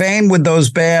 my fame with those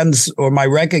bands or my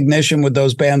recognition with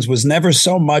those bands was never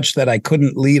so much that I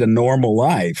couldn't lead a normal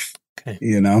life,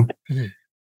 Mm-hmm.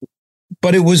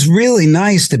 But it was really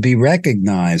nice to be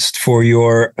recognized for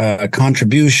your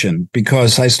contribution,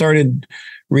 because I started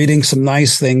reading some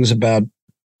nice things about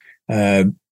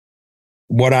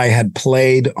what I had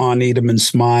played on Eat 'Em and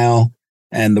Smile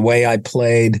and the way I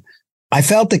played. I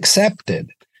felt accepted,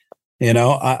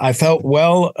 I felt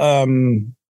well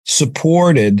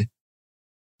supported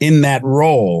in that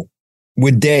role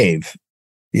with Dave,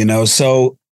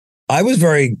 so I was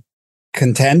very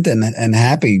content and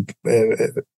happy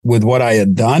with what I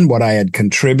had done, what I had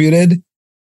contributed.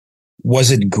 Was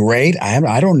it great?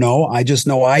 I don't know. I just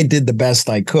know I did the best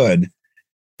I could.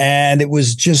 And it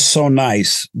was just so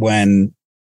nice when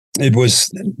it was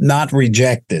not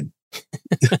rejected.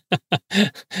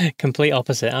 Complete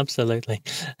opposite, absolutely.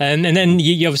 And then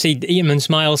you obviously, Eat 'Em and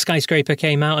Smile, Skyscraper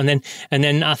came out, and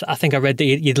then I think I read that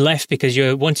you'd left because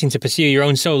you're wanting to pursue your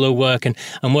own solo work and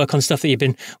work on stuff that you've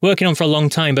been working on for a long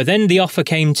time. But then the offer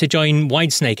came to join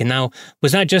Whitesnake, and now,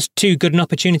 was that just too good an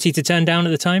opportunity to turn down at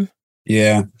the time?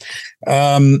 Yeah,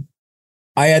 I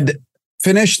had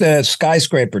finished the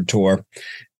Skyscraper tour.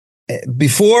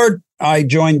 Before I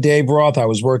joined Dave Roth, I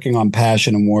was working on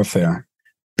Passion and Warfare,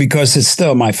 because it's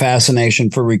still my fascination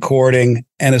for recording,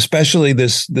 and especially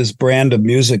this brand of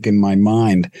music in my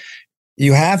mind.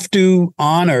 You have to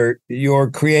honor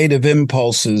your creative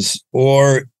impulses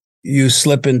or you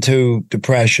slip into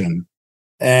depression.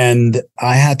 And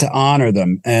I had to honor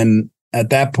them. And at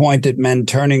that point, it meant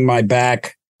turning my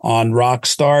back on rock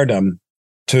stardom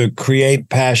to create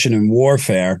Passion and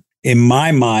Warfare. In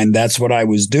my mind, that's what I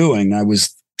was doing. I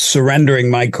was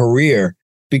surrendering my career,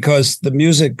 because the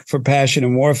music for Passion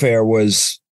and Warfare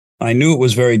I knew it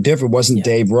was very different. It wasn't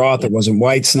Dave Roth. It wasn't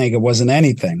Whitesnake. It wasn't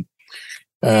anything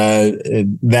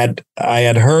that I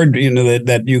had heard,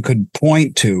 that you could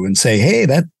point to and say, hey,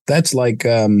 that's like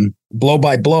Blow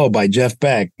by Blow by Jeff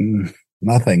Beck.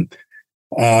 Nothing.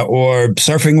 Or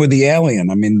Surfing with the Alien.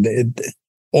 I mean,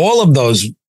 all of those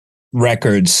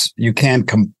records, you can't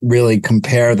really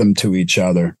compare them to each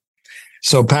other.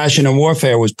 So Passion and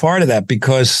Warfare was part of that,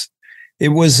 because it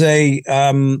was a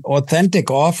authentic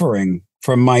offering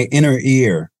from my inner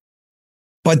ear.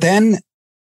 But then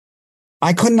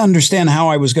I couldn't understand how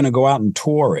I was going to go out and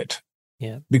tour it.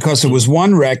 Yeah. Because it was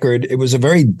one record. It was a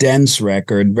very dense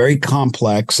record, very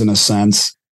complex in a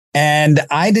sense. And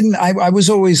I was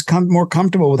always more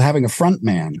comfortable with having a front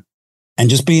man and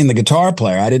just being the guitar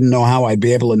player. I didn't know how I'd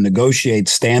be able to negotiate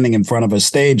standing in front of a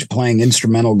stage playing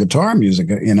instrumental guitar music,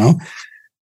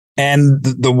 And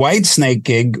the Whitesnake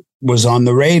gig was on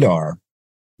the radar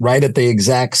right at the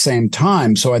exact same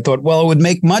time. So I thought, well, it would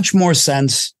make much more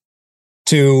sense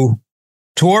to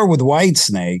tour with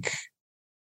Whitesnake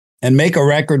and make a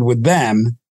record with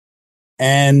them.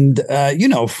 And,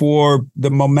 for the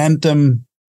momentum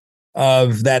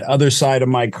of that other side of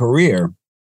my career.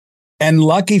 And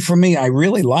lucky for me, I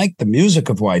really liked the music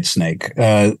of Whitesnake.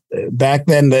 Back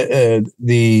then, their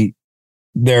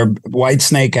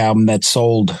Whitesnake album that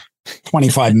sold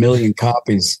 25 million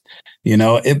copies.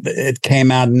 It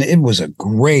came out and it was a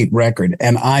great record.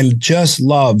 And I just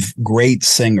love great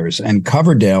singers. And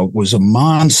Coverdale was a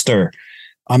monster.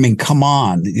 I mean, come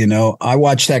on, I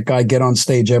watched that guy get on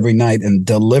stage every night and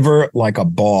deliver like a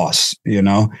boss,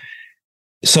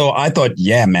 So I thought,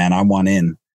 yeah, man, I want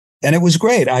in. And it was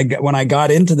great. When I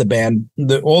got into the band,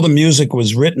 all the music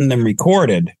was written and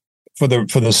recorded for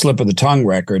the Slip of the Tongue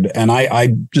record. And I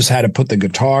just had to put the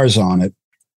guitars on it.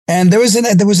 And there was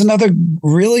another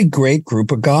really great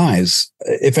group of guys.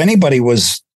 If anybody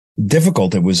was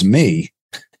difficult, it was me.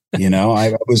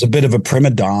 I was a bit of a prima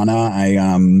donna.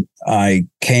 I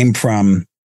came from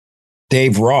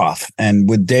Dave Roth, and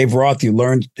with Dave Roth, you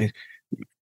learn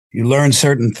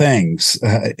certain things.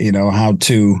 How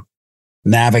to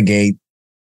navigate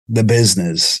the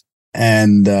business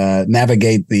and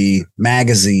navigate the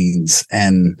magazines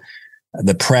and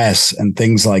the press and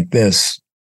things like this.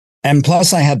 And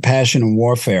plus, I had Passion and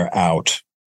Warfare out,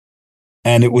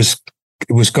 and it was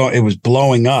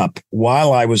blowing up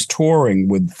while I was touring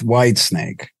with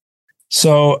Whitesnake.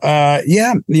 So, I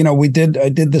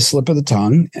did the Slip of the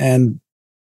Tongue, and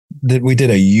we did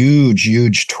a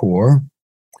huge tour,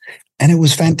 and it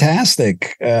was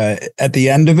fantastic. At the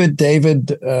end of it,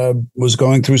 David was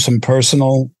going through some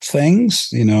personal things.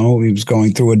 He was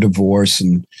going through a divorce,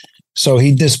 and so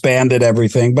he disbanded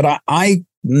everything. But I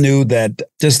knew that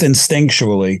just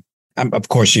instinctually. Of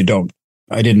course,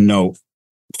 I didn't know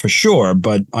for sure,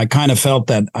 but I kind of felt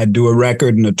that I'd do a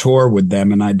record and a tour with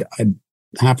them, and I'd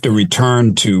have to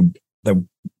return to the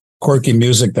quirky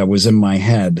music that was in my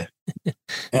head,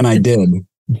 and I did.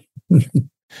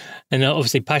 And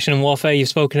obviously, Passion and Warfare you've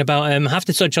spoken about. I have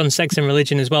to touch on Sex and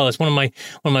Religion as well. It's one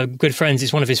of my good friends.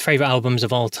 It's one of his favorite albums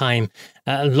of all time.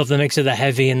 I love the mix of the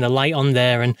heavy and the light on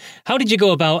there. And how did you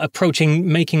go about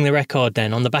making the record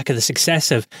then on the back of the success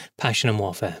of Passion and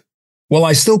Warfare? Well,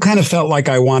 I still kind of felt like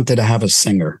I wanted to have a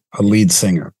lead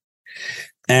singer.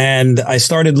 And I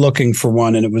started looking for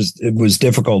one, and it was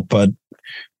difficult, but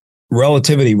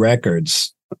Relativity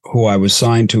Records, who I was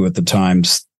signed to at the time,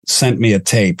 sent me a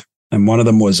tape, and one of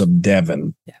them was of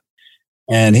Devin. Yeah.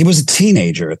 And he was a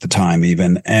teenager at the time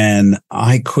even, and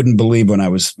I couldn't believe when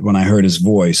I heard his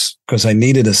voice, because I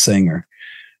needed a singer.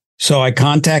 So I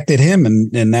contacted him,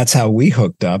 and that's how we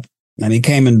hooked up. And he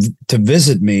came in to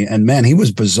visit me, and man, he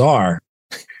was bizarre,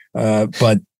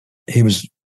 but he was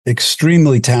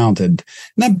extremely talented.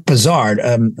 Not bizarre.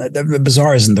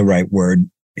 Bizarre isn't the right word.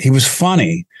 He was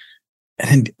funny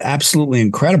and absolutely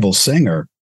incredible singer.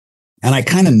 And I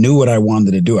kind of knew what I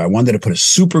wanted to do. I wanted to put a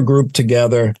super group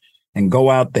together and go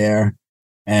out there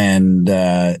and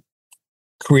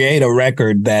create a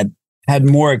record that had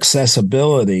more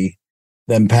accessibility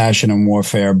than Passion and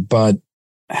Warfare, but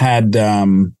had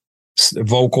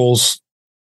vocals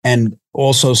and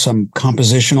also some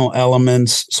compositional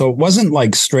elements. So it wasn't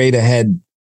like straight ahead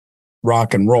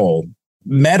rock and roll.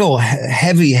 Metal,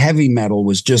 heavy metal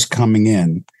was just coming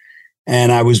in.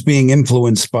 And I was being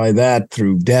influenced by that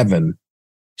through Devin.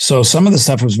 So some of the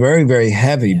stuff was very, very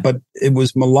heavy, but it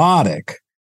was melodic.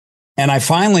 And I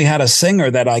finally had a singer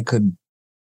that I could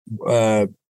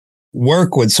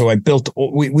work with. So I built,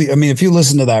 if you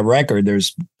listen to that record,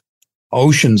 there's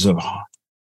oceans of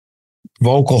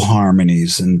vocal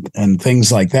harmonies and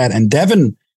things like that. And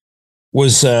Devin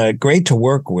was great to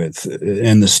work with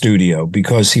in the studio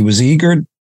because he was eager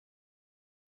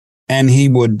and he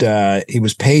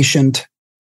was patient.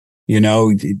 He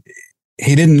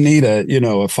didn't need a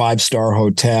 5-star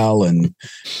hotel,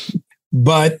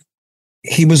 but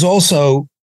he was also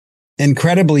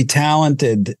incredibly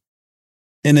talented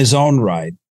in his own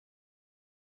right.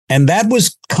 And that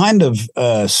was kind of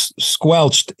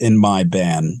squelched in my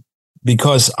band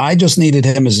because I just needed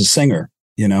him as a singer,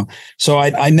 So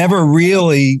I never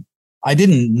really, I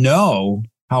didn't know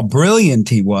how brilliant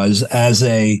he was as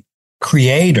a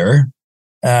creator,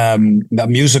 a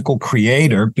musical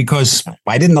creator, because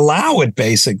I didn't allow it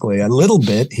basically a little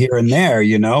bit here and there,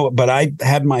 but I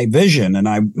had my vision and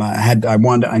I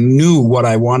knew what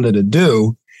I wanted to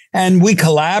do. And we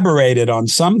collaborated on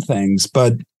some things,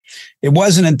 but it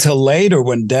wasn't until later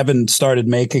when Devin started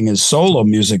making his solo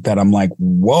music that I'm like,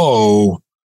 whoa,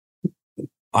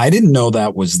 I didn't know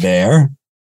that was there,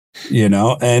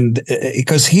 and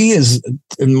because he is,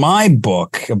 in my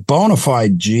book, a bona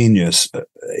fide genius.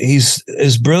 He's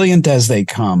as brilliant as they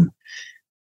come.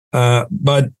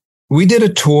 But we did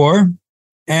a tour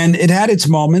and it had its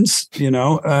moments,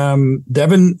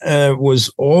 Devin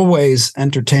was always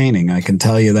entertaining. I can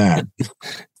tell you that.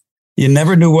 You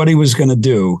never knew what he was going to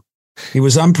do. He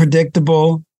was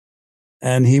unpredictable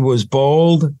and he was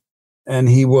bold and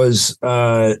he was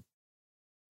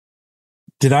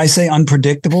Did I say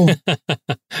unpredictable?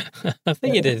 I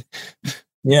think you did.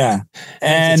 Yeah.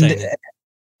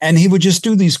 And he would just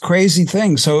do these crazy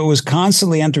things. So it was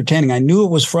constantly entertaining. I knew it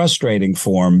was frustrating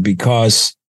for him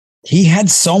because he had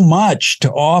so much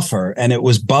to offer and it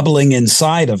was bubbling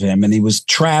inside of him and he was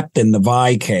trapped in the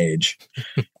Vi cage,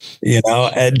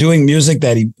 doing music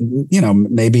that he,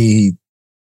 maybe he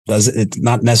does. It's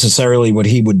not necessarily what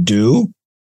he would do,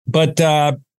 but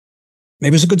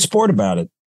maybe he's a good sport about it.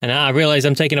 And I realize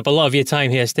I'm taking up a lot of your time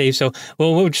here, Steve. So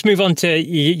we'll just move on to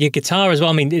your guitar as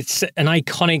well. I mean, it's an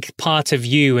iconic part of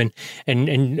you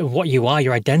and what you are,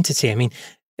 your identity. I mean,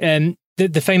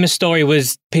 the famous story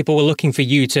was people were looking for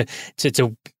you to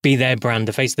be their brand,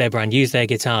 the face of their brand, use their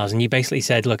guitars. And you basically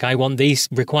said, look, I want these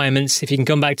requirements. If you can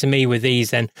come back to me with these,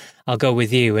 then I'll go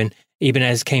with you. And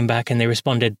Ibanez came back and they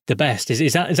responded the best.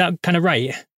 Is that kind of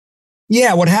right?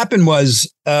 Yeah. What happened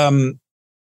was,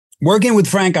 working with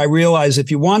Frank, I realized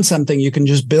if you want something, you can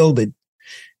just build it.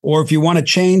 Or if you want to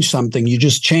change something, you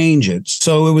just change it.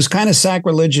 So it was kind of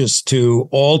sacrilegious to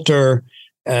alter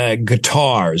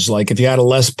guitars. Like if you had a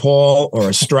Les Paul or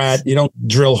a Strat, you don't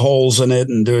drill holes in it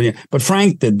and do it. But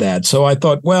Frank did that. So I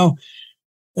thought, well,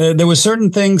 there were certain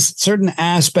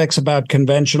aspects about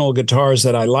conventional guitars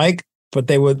that I like, but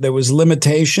there was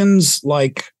limitations.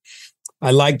 Like I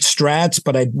liked Strats,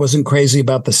 but I wasn't crazy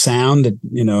about the sound.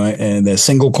 And the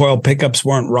single coil pickups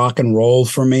weren't rock and roll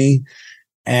for me.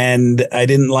 And I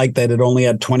didn't like that it only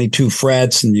had 22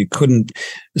 frets and you couldn't.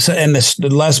 So, and the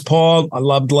Les Paul, I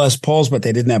loved Les Pauls, but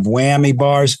they didn't have whammy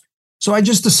bars. So I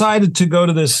just decided to go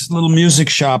to this little music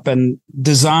shop and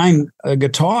design a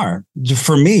guitar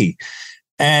for me.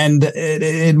 And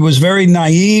it was very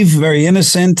naive, very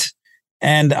innocent.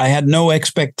 And I had no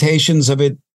expectations of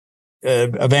it.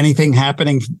 Of anything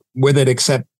happening with it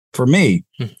except for me.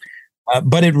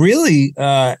 But it really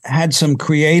had some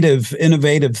creative,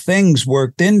 innovative things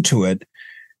worked into it.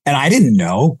 And I didn't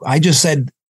know. I just said,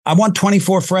 I want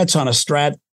 24 frets on a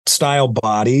Strat style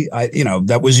body.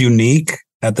 That was unique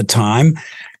at the time.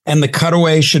 And the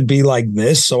cutaway should be like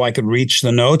this so I could reach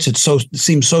the notes. It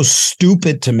seemed so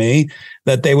stupid to me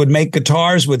that they would make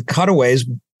guitars with cutaways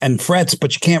and frets,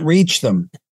 but you can't reach them.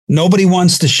 Nobody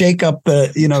wants to shake up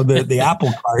the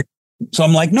apple cart. So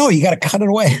I'm like, no, you got to cut it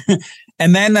away.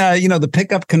 And then, the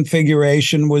pickup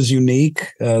configuration was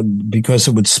unique because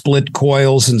it would split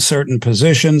coils in certain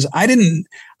positions. I didn't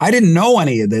know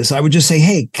any of this. I would just say,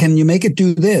 hey, can you make it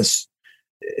do this?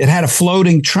 It had a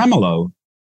floating tremolo.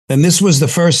 And this was the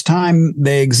first time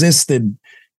they existed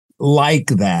like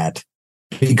that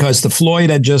because the Floyd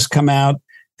had just come out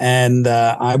and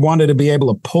I wanted to be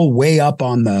able to pull way up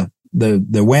on the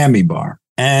whammy bar.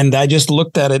 And I just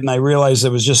looked at it and I realized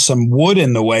there was just some wood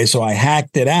in the way. So I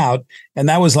hacked it out. And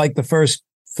that was like the first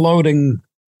floating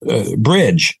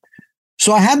bridge.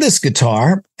 So I had this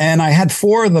guitar and I had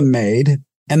 4 of them made.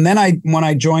 And then when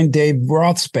I joined Dave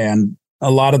Roth's band, a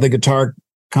lot of the guitar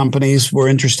companies were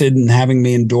interested in having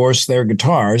me endorse their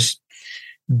guitars.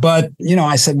 But,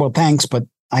 I said, well, thanks, but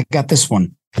I got this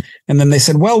one. And then they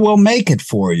said, well, we'll make it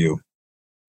for you.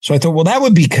 So I thought, well, that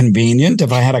would be convenient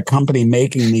if I had a company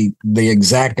making me the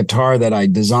exact guitar that I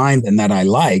designed and that I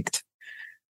liked.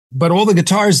 But all the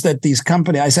guitars that these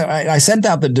companies, I sent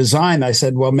out the design. I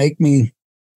said, well, make me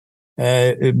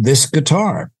this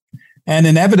guitar. And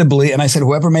inevitably, and I said,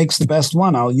 whoever makes the best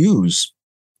one, I'll use.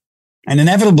 And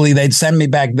inevitably, they'd send me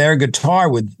back their guitar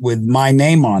with my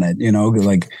name on it,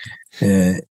 like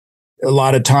a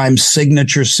lot of times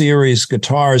signature series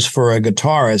guitars for a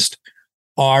guitarist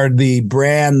are the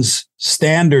brand's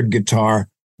standard guitar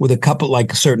with a couple,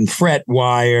 like a certain fret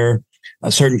wire,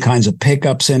 certain kinds of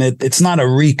pickups in it. It's not a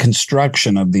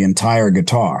reconstruction of the entire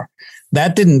guitar.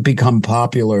 That didn't become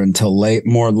popular until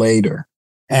more later.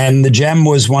 And the Gem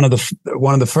was one of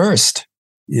the first,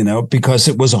 because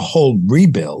it was a whole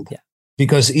rebuild. Yeah.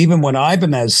 Because even when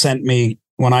Ibanez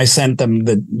when I sent them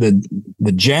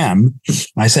the Gem,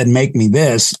 I said, make me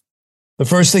this. The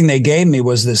first thing they gave me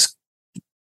was this.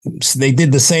 They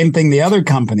did the same thing the other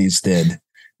companies did.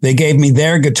 They gave me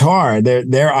their guitar,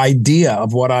 their idea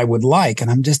of what I would like.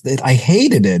 And I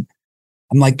hated it.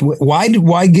 I'm like,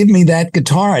 why give me that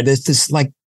guitar? It's just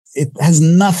like, it has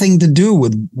nothing to do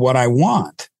with what I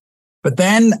want. But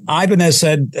then Ibanez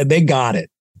said they got it.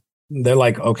 They're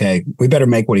like, okay, we better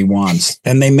make what he wants.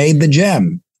 And they made the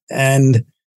Gem. And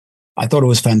I thought it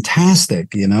was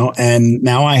fantastic, and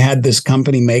now I had this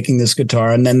company making this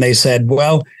guitar. And then they said,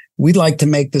 well, we'd like to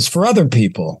make this for other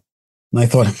people. And I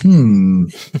thought,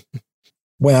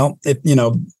 well,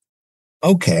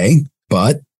 okay,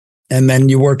 and then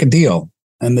you work a deal.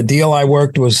 And the deal I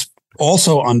worked was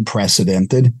also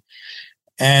unprecedented.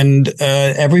 And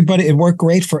everybody, it worked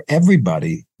great for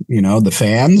everybody. You know, the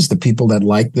fans, the people that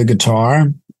liked the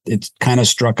guitar. It kind of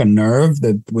struck a nerve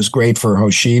that was great for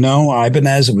Hoshino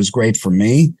Ibanez. It was great for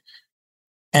me.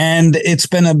 And it's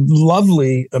been a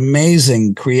lovely,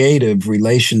 amazing, creative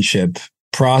relationship,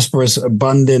 prosperous,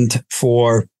 abundant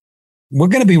we're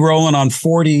going to be rolling on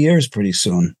 40 years pretty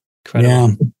soon. Incredible.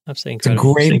 Yeah. Absolutely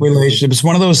incredible. It's a great relationship. It's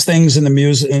one of those things in the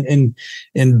music,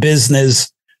 in business,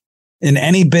 in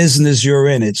any business you're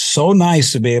in. It's so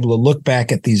nice to be able to look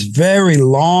back at these very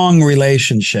long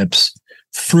relationships,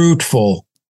 fruitful,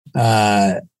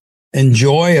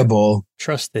 enjoyable,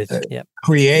 trusted,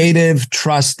 creative,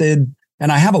 trusted.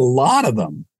 And I have a lot of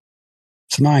them.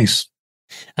 It's nice.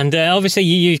 And obviously,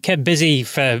 you've kept busy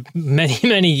for many,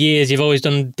 many years. You've always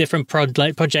done different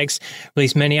projects,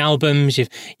 released many albums.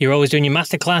 You're always doing your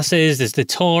master classes. There's the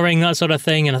touring, that sort of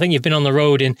thing. And I think you've been on the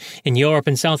road in Europe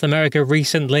and South America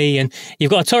recently. And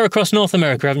you've got a tour across North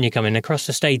America, haven't you, coming across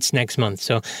the States next month?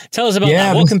 So tell us about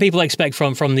that. What can people expect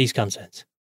from these concerts?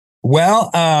 Well,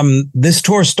 this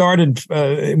tour started,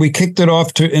 we kicked it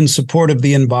off in support of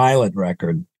the In Violet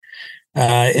record.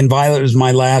 In Violet was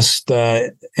my last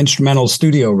instrumental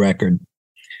studio record.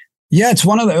 Yeah, it's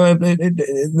one of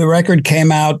the record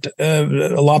came out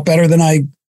a lot better than I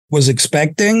was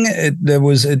expecting. It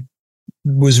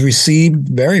was received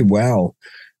very well.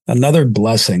 Another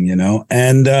blessing, you know.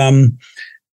 And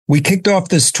we kicked off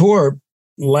this tour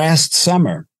last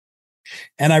summer,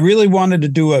 and I really wanted to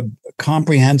do a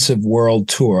comprehensive world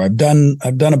tour. I've done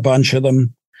a bunch of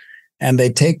them, and they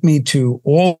take me to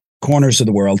all corners of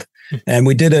the world. And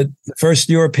we did a first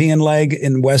European leg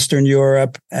in Western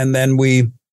Europe, and then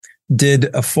we did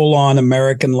a full-on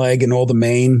American leg in all the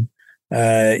main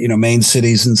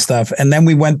cities and stuff. And then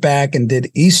we went back and did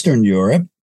Eastern Europe,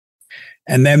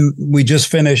 and then we just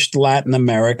finished Latin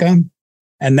America.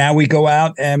 And now we go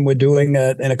out and we're doing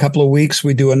in a couple of weeks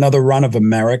we do another run of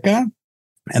America,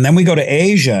 and then we go to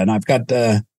Asia. And I've got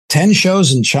 10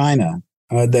 shows in China.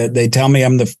 They tell me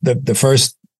I'm the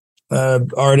first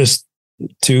artist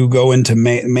to go into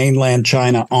mainland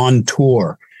China on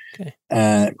tour. Okay.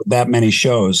 That many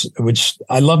shows, which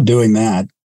I love doing that.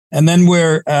 And then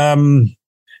I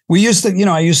used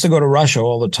to go to Russia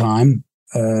all the time.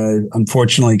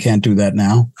 Unfortunately, can't do that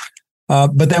now.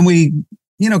 But then we,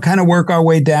 kind of work our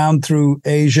way down through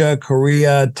Asia,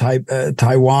 Korea,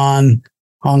 Taiwan,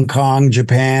 Hong Kong,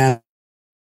 Japan.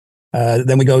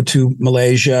 Then we go to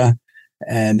Malaysia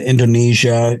and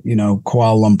Indonesia,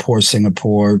 Kuala Lumpur,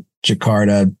 Singapore,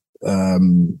 Jakarta,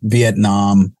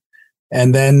 Vietnam.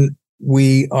 And then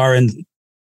we are in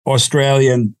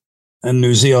Australia and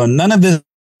New Zealand. None of this is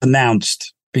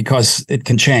announced because it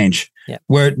can change. Yeah.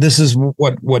 Where this is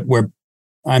what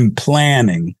I'm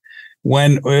planning.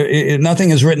 When nothing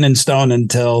is written in stone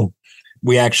until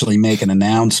we actually make an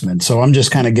announcement. So I'm just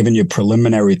kind of giving you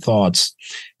preliminary thoughts.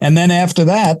 And then after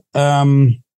that,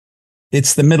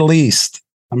 it's the Middle East.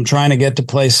 I'm trying to get to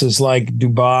places like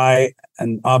Dubai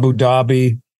and Abu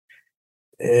Dhabi.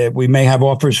 We may have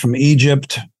offers from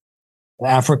Egypt,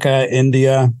 Africa,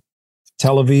 India,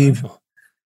 Tel Aviv. Oh.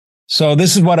 So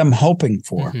this is what I'm hoping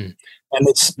for. Mm-hmm. And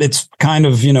it's kind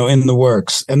of, in the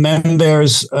works. And then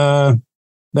there's, then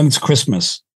it's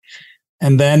Christmas.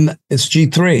 And then it's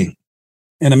G3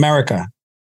 in America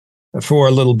for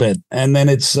a little bit. And then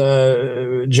it's,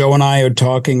 Joe and I are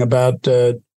talking about,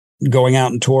 going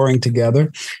out and touring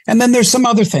together. And then there's some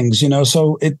other things,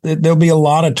 so there'll be a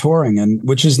lot of touring, and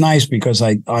which is nice because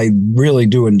I really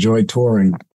do enjoy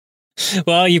touring.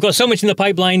 Well, you've got so much in the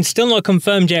pipeline, still not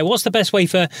confirmed yet. What's the best way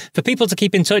for people to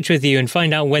keep in touch with you and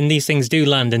find out when these things do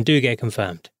land and do get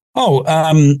confirmed? Oh,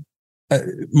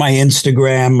 my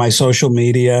Instagram, my social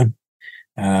media,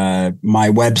 my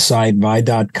website,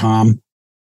 vi.com.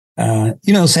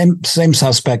 Same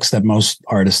suspects that most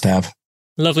artists have.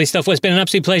 Lovely stuff. Well, it's been an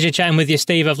absolute pleasure chatting with you,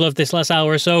 Steve. I've loved this last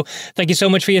hour or so. Thank you so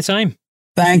much for your time.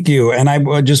 Thank you. And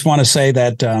I just want to say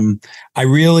that I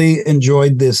really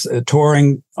enjoyed this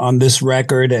touring on this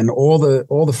record, and all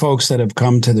the folks that have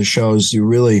come to the shows. You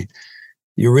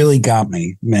really got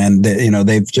me, man.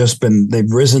 They've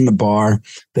risen the bar.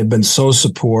 They've been so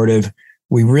supportive.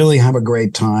 We really have a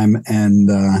great time, and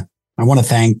I want to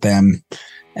thank them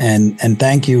and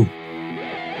thank you.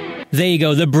 There you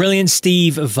go, the brilliant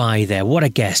Steve Vai there. What a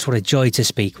guest, what a joy to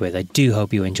speak with. I do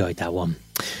hope you enjoyed that one.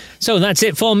 So that's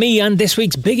it for me and this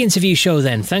week's big interview show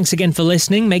then. Thanks again for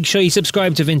listening. Make sure you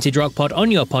subscribe to Vintage Rock Pod on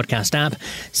your podcast app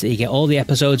so you get all the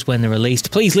episodes when they're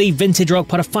released. Please leave Vintage Rock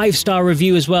Pod a 5-star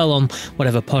review as well on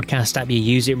whatever podcast app you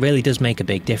use. It really does make a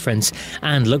big difference.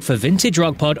 And look for Vintage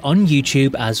Rock Pod on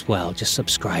YouTube as well. Just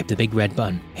subscribe, the big red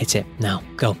button. Hit it now.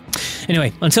 Go.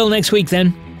 Anyway, until next week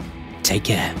then. Take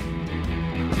care.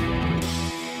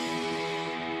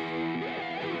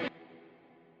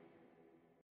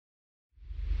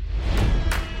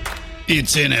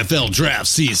 It's NFL draft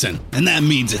season, and that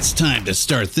means it's time to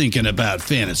start thinking about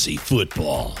fantasy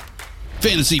football.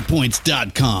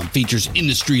 FantasyPoints.com features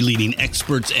industry-leading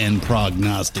experts and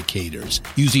prognosticators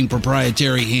using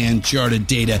proprietary hand-charted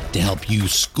data to help you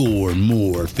score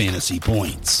more fantasy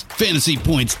points.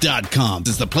 FantasyPoints.com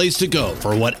is the place to go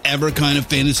for whatever kind of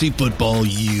fantasy football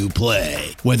you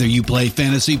play. Whether you play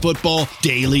fantasy football,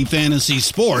 daily fantasy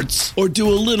sports, or do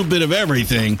a little bit of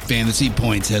everything, Fantasy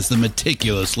Points has the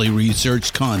meticulously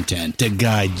researched content to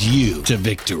guide you to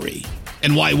victory.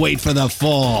 And why wait for the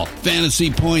fall? Fantasy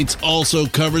Points also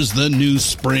covers the new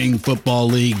spring football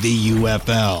league, the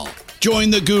UFL.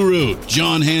 Join the guru,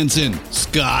 John Hansen,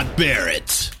 Scott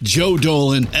Barrett, Joe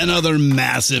Dolan, and other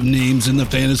massive names in the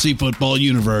fantasy football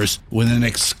universe with an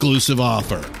exclusive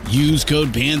offer. Use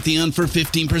code Pantheon for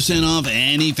 15% off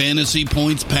any Fantasy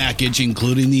Points package,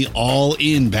 including the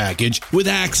all-in package, with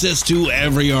access to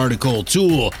every article,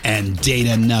 tool, and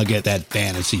data nugget that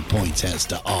Fantasy Points has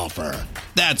to offer.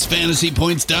 That's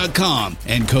FantasyPoints.com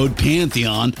and code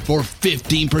Pantheon for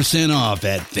 15% off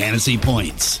at Fantasy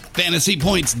Points.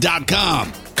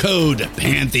 FantasyPoints.com, code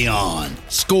Pantheon.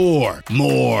 Score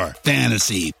more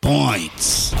fantasy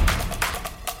points.